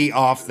monkey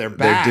off their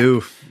back. They're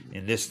due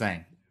in this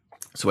thing.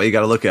 That's the way you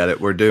got to look at it.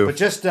 We're due. But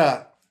just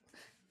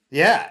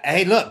yeah.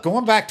 Hey, look,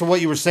 going back to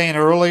what you were saying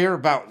earlier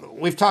about,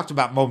 we've talked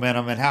about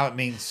momentum and how it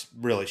means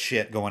really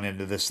shit going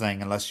into this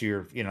thing, unless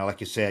you're,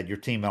 like you said, your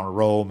team on a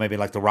roll, maybe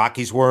like the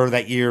Rockies were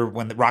that year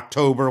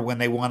October when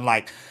they won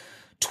like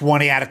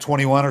 20 out of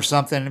 21 or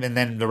something. And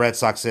then the Red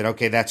Sox said,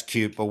 okay, that's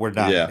cute, but we're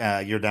done.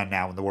 Yeah. You're done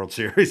now in the World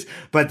Series.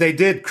 But they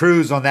did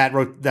cruise on that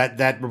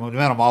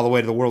momentum all the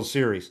way to the World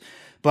Series.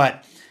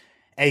 But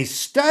a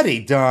study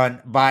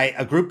done by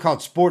a group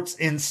called Sports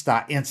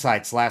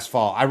Insights last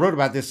fall. I wrote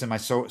about this in my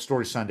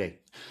story Sunday.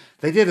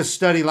 They did a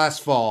study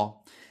last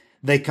fall.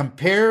 They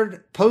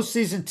compared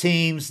postseason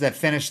teams that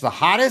finished the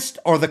hottest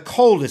or the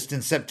coldest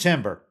in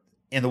September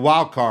in the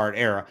wild card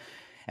era,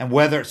 and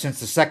whether, since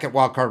the second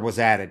wild card was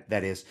added,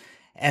 that is,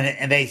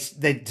 and they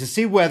to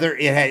see whether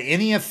it had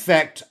any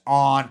effect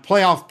on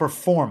playoff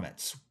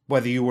performance,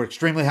 whether you were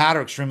extremely hot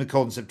or extremely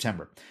cold in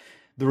September.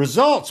 The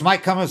results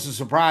might come as a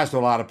surprise to a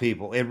lot of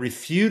people. It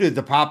refuted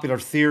the popular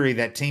theory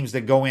that teams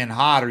that go in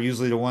hot are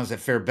usually the ones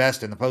that fare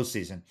best in the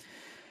postseason.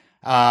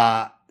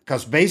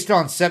 Because based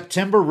on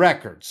September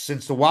records,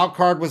 since the wild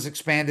card was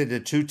expanded to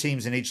 2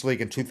 teams in each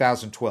league in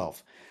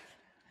 2012,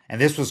 and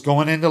this was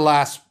going into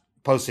last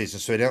postseason,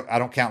 so I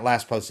don't count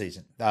last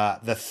postseason.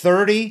 The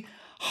 30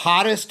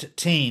 hottest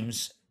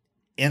teams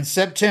in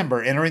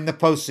September entering the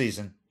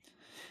postseason,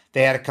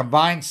 they had a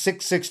combined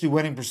 660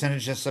 winning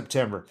percentage in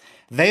September.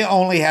 They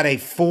only had a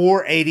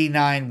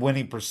 489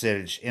 winning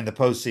percentage in the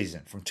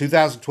postseason from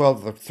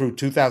 2012 through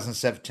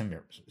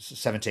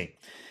 2017.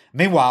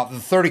 Meanwhile, the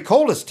 30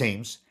 coldest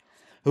teams,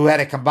 who had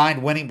a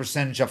combined winning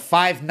percentage of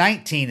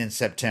 519 in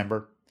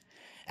September,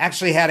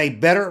 actually had a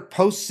better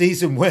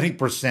postseason winning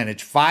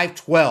percentage,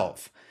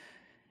 512,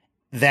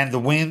 than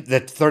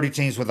the 30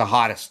 teams with the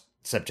hottest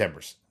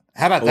Septembers.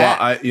 How about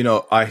that?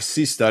 Well, I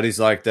see studies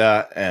like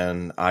that,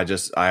 and I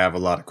have a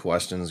lot of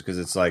questions, because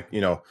it's like,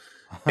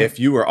 if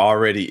you were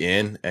already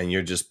in and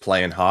you're just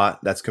playing hot,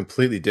 that's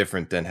completely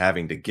different than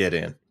having to get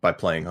in by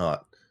playing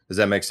hot. Does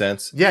that make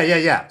sense?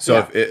 Yeah.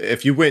 So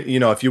if you win,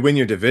 if you win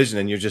your division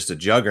and you're just a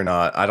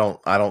juggernaut, I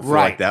don't feel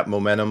like that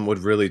momentum would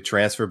really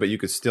transfer, but you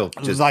could still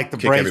just like the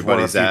kick Braves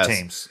everybody's were a few ass.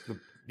 teams.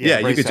 Yeah,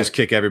 you could just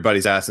kick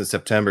everybody's ass in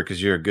September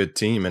because you're a good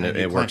team, and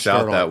it works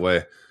out that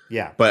way.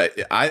 Yeah. But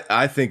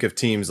I think of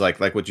teams like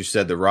what you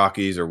said, the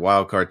Rockies or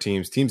wild card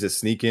teams that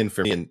sneak in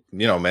for me, and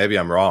maybe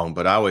I'm wrong,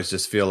 but I always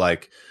just feel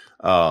like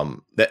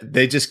that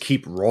they just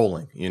keep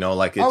rolling,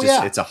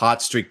 it's a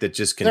hot streak that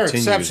just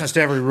continues. There are exceptions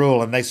to every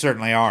rule, and they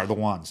certainly are the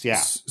ones. Yeah.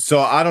 So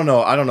I don't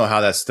know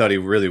how that study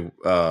really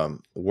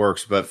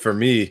works, but for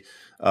me,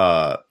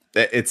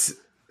 it's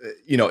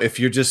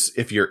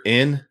if you're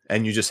in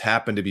and you just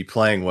happen to be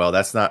playing well,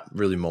 that's not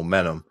really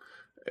momentum.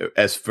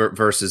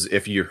 Versus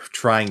if you're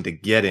trying to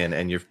get in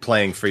and you're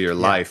playing for your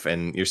life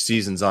and your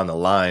season's on the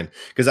line.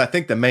 Because I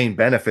think the main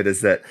benefit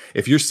is that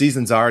if your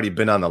season's already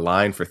been on the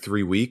line for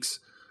 3 weeks,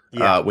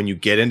 when you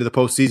get into the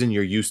postseason,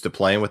 you're used to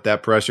playing with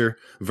that pressure.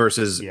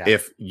 Versus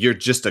if you're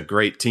just a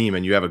great team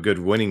and you have a good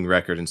winning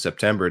record in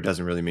September, it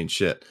doesn't really mean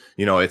shit.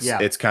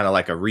 It's kind of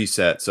like a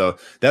reset. So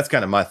that's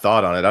kind of my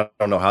thought on it. I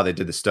don't know how they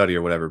did the study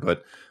or whatever,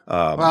 but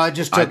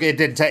it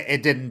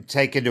didn't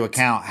take into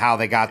account how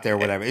they got there, or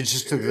whatever. It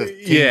just took the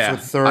teams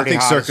with 30. I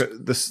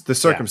think the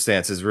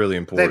circumstance is really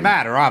important. They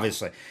matter,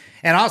 obviously,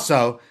 and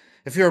also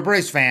if you're a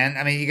Braves fan,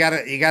 I mean, you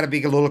gotta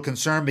be a little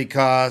concerned,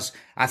 because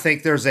I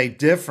think there's a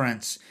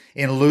difference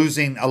in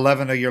losing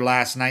 11 of your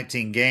last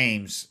 19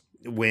 games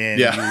when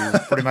you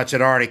pretty much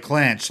had already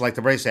clinched, like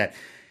the Braves had.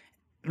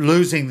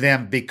 Losing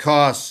them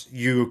because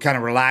you kind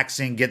of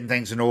relaxing, getting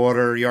things in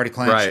order, you already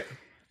clinched, right?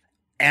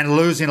 And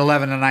losing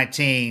 11 to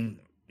 19.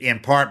 In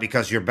part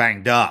because you're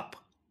banged up.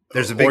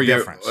 There's a big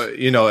difference.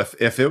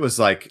 If it was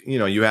like,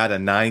 you had a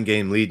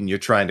 9-game lead and you're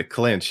trying to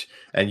clinch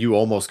and you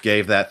almost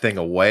gave that thing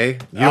away,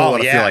 you don't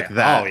want to feel like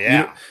that. Oh,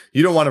 yeah.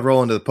 You don't want to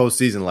roll into the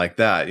postseason like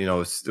that.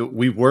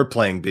 We were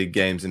playing big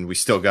games and we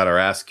still got our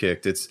ass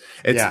kicked. It's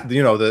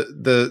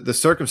the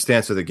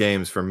circumstance of the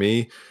games for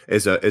me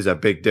is a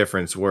big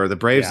difference, where the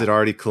Braves had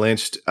already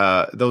clinched.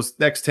 Those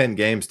next 10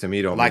 games to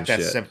me don't like mean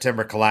that shit.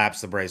 September collapse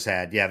the Braves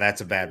had. Yeah,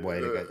 that's a bad way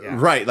to go. Yeah.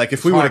 Right. Like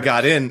if we would have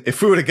got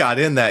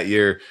in that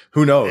year,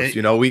 who knows?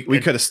 We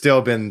could have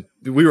still been.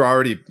 We were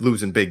already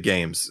losing big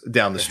games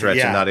down the stretch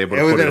and not able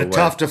to put it away. It would have been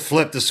tough to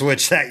flip the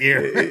switch that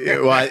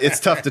year. Well, it's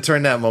tough to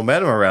turn that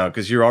momentum around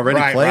because you're already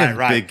playing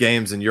big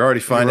games and you're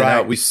already finding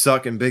out we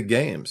suck in big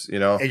games.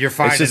 And you're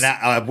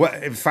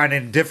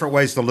finding different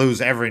ways to lose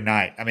every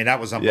night. I mean,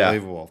 that was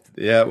unbelievable.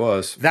 Yeah, it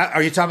was.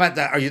 Are you talking about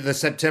that? Are you the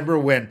September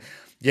when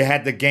you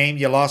had the game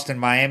you lost in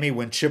Miami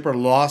when Chipper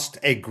lost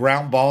a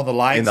ground ball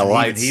in the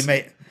lights?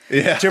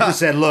 Chipper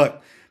said,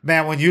 "Look,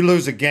 man, when you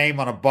lose a game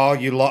on a ball,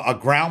 a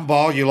ground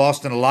ball you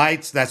lost in the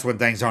lights, that's when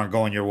things aren't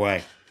going your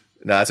way."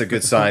 No, that's a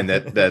good sign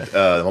that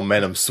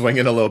momentum's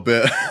swinging a little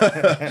bit.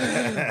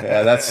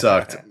 Yeah, that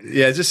sucked.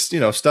 Yeah, just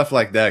stuff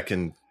like that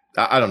can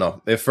I don't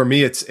know. For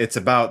me, it's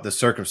about the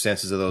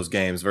circumstances of those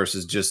games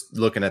versus just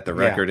looking at the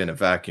record in a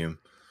vacuum.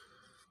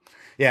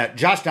 Yeah,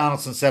 Josh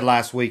Donaldson said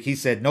last week, he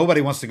said,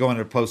 nobody wants to go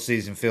into the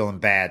postseason feeling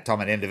bad,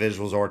 talking about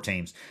individuals or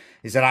teams.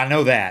 He said, I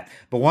know that.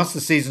 But once the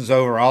season's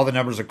over, all the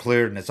numbers are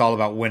cleared, and it's all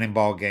about winning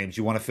ball games.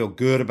 You want to feel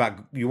good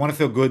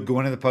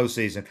going into the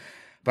postseason.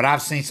 But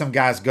I've seen some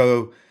guys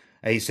go,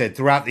 he said,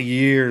 throughout the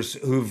years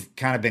who've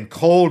kind of been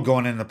cold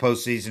going into the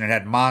postseason and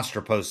had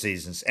monster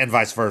postseasons, and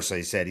vice versa.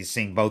 He said he's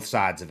seen both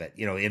sides of it,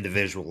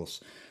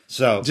 individuals.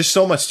 So just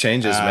so much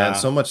changes, man.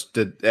 So much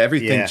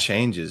everything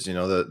changes.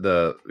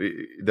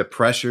 The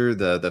pressure,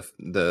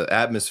 the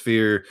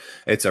atmosphere.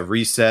 It's a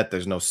reset.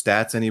 There's no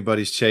stats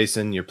anybody's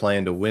chasing. You're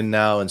playing to win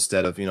now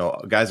instead of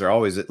guys are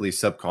always at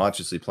least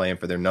subconsciously playing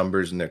for their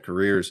numbers and their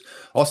careers.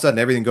 All of a sudden,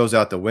 everything goes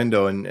out the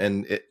window,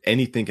 and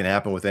anything can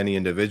happen with any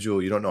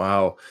individual. You don't know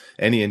how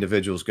any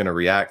individual is going to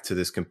react to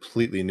this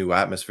completely new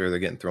atmosphere they're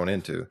getting thrown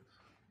into.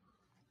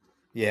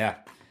 Yeah.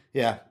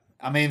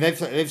 I mean,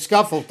 they've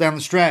scuffled down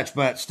the stretch,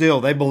 but still,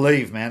 they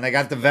believe, man. They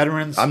got the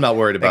veterans. I'm not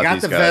worried about these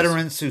guys. They got the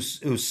veterans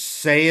who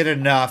say it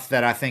enough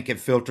that I think it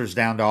filters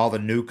down to all the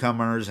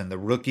newcomers and the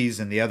rookies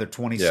and the other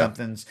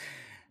 20-somethings.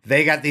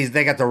 Yeah.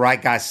 They got the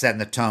right guys setting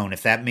the tone,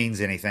 if that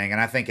means anything,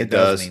 and I think it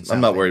does mean something.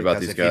 I'm not worried about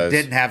these guys. If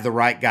you didn't have the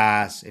right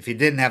guys, if you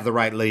didn't have the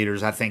right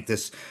leaders, I think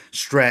this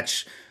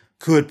stretch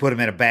could put them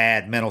in a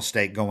bad mental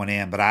state going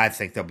in, but I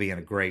think they'll be in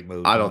a great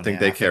mood. I don't think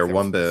they care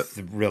one bit.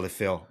 Really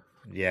feel.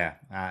 Yeah,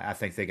 I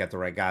think they got the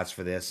right guys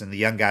for this. And the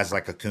young guys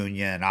like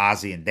Acuna and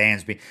Ozzie and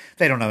Dansby,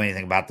 they don't know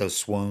anything about those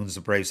swoons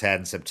the Braves had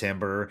in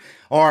September.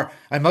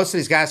 And most of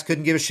these guys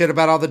couldn't give a shit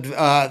about all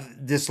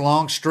this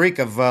long streak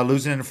of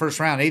losing in the first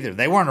round either.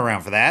 They weren't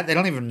around for that. They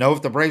don't even know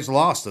if the Braves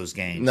lost those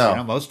games.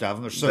 No. Most of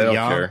them are so they don't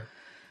young.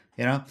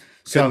 Care.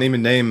 Couldn't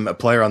even name a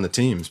player on the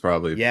teams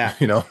probably. Yeah.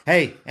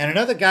 Hey, and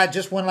another guy,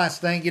 just one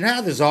last thing.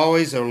 How there's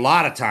always a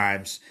lot of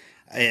times,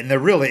 and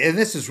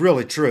this is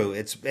really true.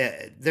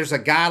 There's a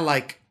guy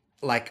like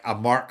a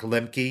Mark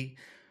Lemke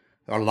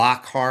or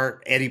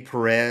Lockhart, Eddie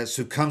Perez,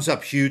 who comes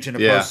up huge in the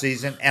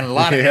postseason. And a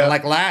lot of and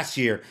like last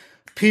year,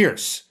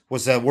 Pierce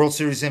was a World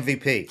Series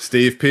MVP.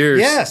 Steve Pierce.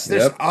 Yes,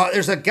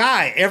 there's a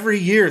guy every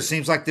year. It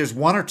seems like there's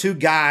one or two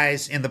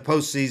guys in the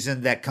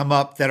postseason that come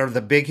up that are the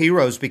big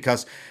heroes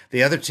because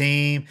the other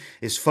team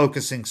is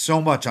focusing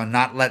so much on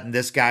not letting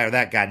this guy or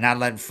that guy, not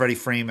letting Freddie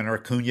Freeman or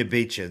Acuna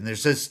beat you. And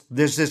there's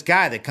this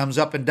guy that comes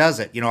up and does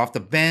it, off the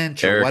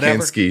bench or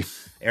whatever.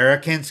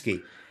 Eric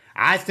Hinske.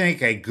 I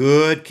think a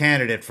good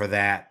candidate for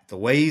that, the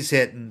way he's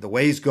hitting, the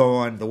way he's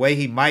going, the way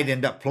he might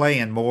end up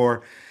playing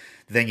more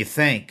than you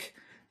think,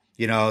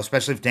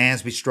 especially if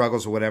Dansby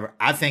struggles or whatever.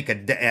 I think a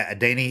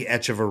Adeiny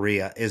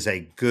Hechavarria is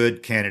a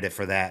good candidate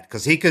for that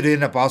because he could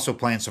end up also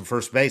playing some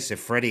first base if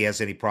Freddie has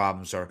any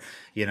problems or,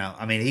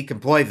 he can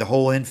play the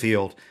whole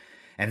infield.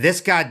 And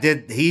this guy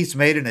he's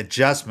made an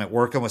adjustment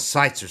working with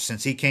Seitzer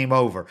since he came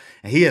over.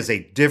 And he is a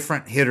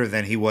different hitter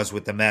than he was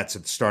with the Mets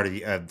at the start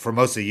of for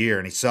most of the year,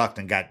 and he sucked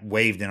and got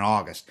waived in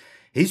August.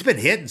 He's been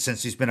hitting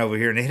since he's been over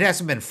here, and it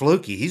hasn't been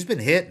fluky. He's been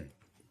hitting.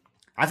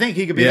 I think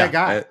he could be that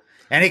guy.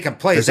 And he can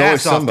play his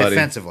ass off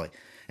defensively.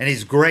 And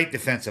he's great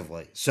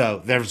defensively.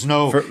 So there's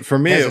no For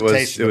me, it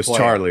was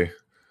Charlie.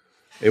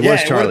 It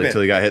was Charlie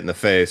until he got hit in the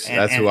face.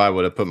 That's who I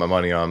would have put my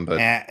money on. But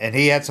and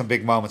he had some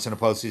big moments in the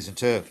postseason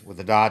too with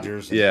the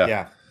Dodgers.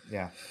 Yeah.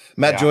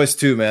 Matt Joyce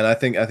too, man. I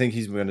think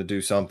he's going to do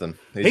something.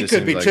 He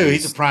could be too.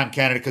 He's a prime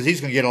candidate because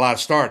he's going to get a lot of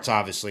starts,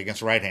 obviously,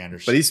 against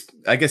right-handers. But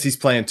I guess he's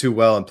playing too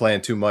well and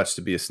playing too much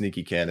to be a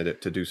sneaky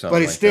candidate to do something.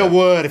 But he still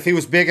would if he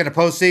was big in the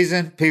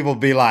postseason. People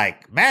would be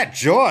like Matt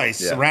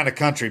Joyce around the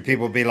country.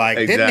 People would be like,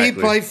 didn't he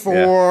play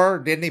for?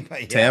 Didn't he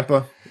play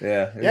Tampa?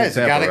 Yeah, he's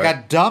a guy that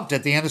got dumped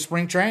at the end of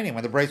spring training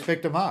when the Braves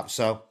picked him up.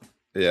 So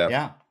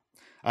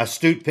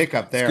astute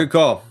pickup there. It's a good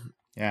call.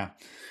 Yeah,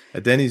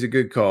 Denny's a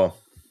good call.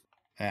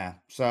 Yeah.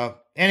 So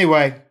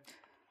anyway,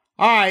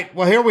 all right.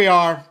 Well, here we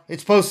are.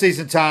 It's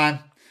postseason time.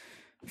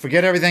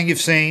 Forget everything you've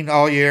seen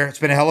all year. It's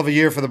been a hell of a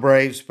year for the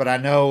Braves, but I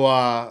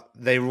know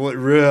they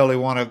really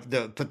want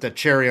to put the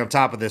cherry on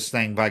top of this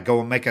thing by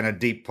making a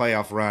deep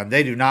playoff run.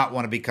 They do not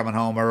want to be coming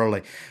home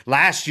early.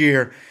 Last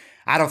year,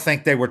 I don't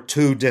think they were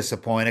too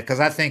disappointed because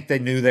I think they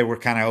knew they were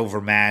kind of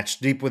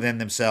overmatched deep within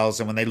themselves.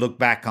 And when they look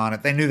back on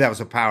it, they knew that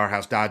was a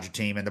powerhouse Dodger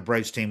team, and the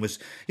Braves team was,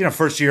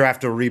 first year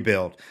after a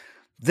rebuild.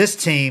 This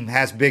team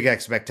has big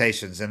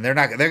expectations, and they're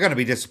going to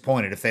be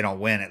disappointed if they don't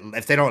win it.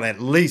 If they don't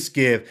at least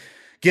get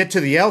to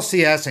the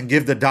LCS and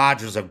give the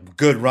Dodgers a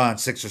good run,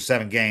 6 or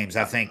 7 games.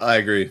 I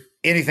agree.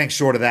 Anything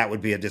short of that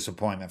would be a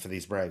disappointment for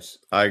these Braves.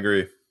 I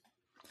agree.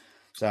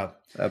 So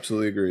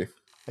absolutely agree.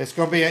 It's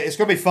gonna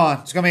be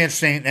fun. It's gonna be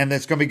interesting, and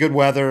it's gonna be good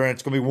weather, and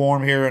it's gonna be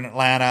warm here in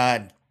Atlanta.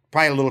 And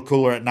probably a little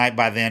cooler at night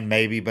by then,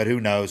 maybe, but who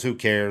knows? Who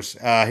cares?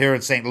 Here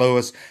in St.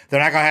 Louis,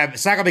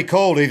 it's not gonna be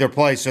cold either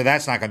place, so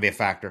that's not gonna be a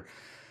factor.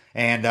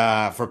 And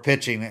for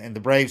pitching, and the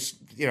Braves,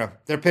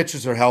 their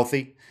pitchers are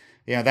healthy.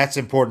 That's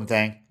the important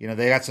thing.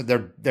 They got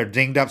they're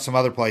dinged up some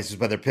other places,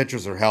 but their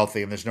pitchers are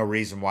healthy, and there's no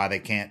reason why they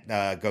can't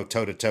go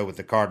toe to toe with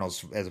the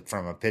Cardinals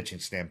from a pitching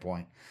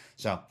standpoint.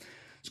 So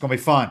it's gonna be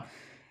fun.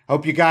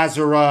 Hope you guys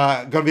are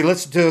going to be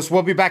listening to us.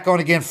 We'll be back on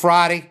again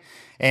Friday,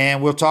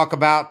 and we'll talk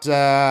about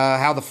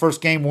how the first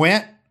game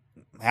went,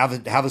 how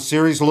the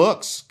series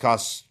looks,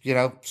 because,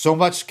 so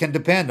much can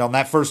depend on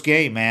that first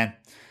game, man.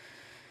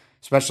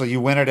 Especially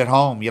you win it at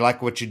home. You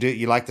like what you do.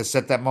 You like to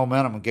set that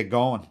momentum and get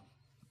going.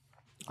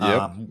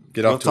 Yep.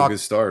 Get off to a good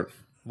start.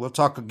 We'll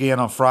talk again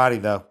on Friday,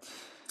 though.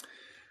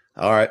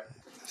 All right.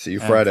 See you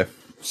Friday.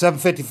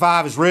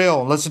 7:55 is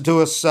real. Listen to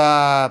us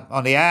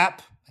on the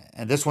app.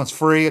 And this one's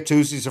free.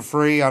 Tuesdays are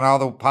free on all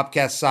the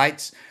podcast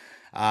sites.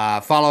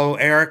 Follow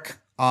Eric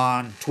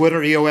on Twitter,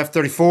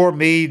 EOF34.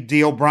 Me,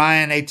 D.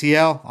 O'Brien,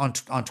 ATL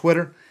on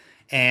Twitter.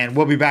 And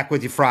we'll be back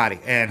with you Friday.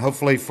 And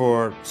hopefully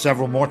for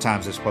several more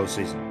times this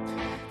postseason.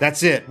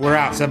 That's it. We're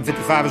out.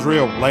 7:55 is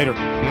real. Later.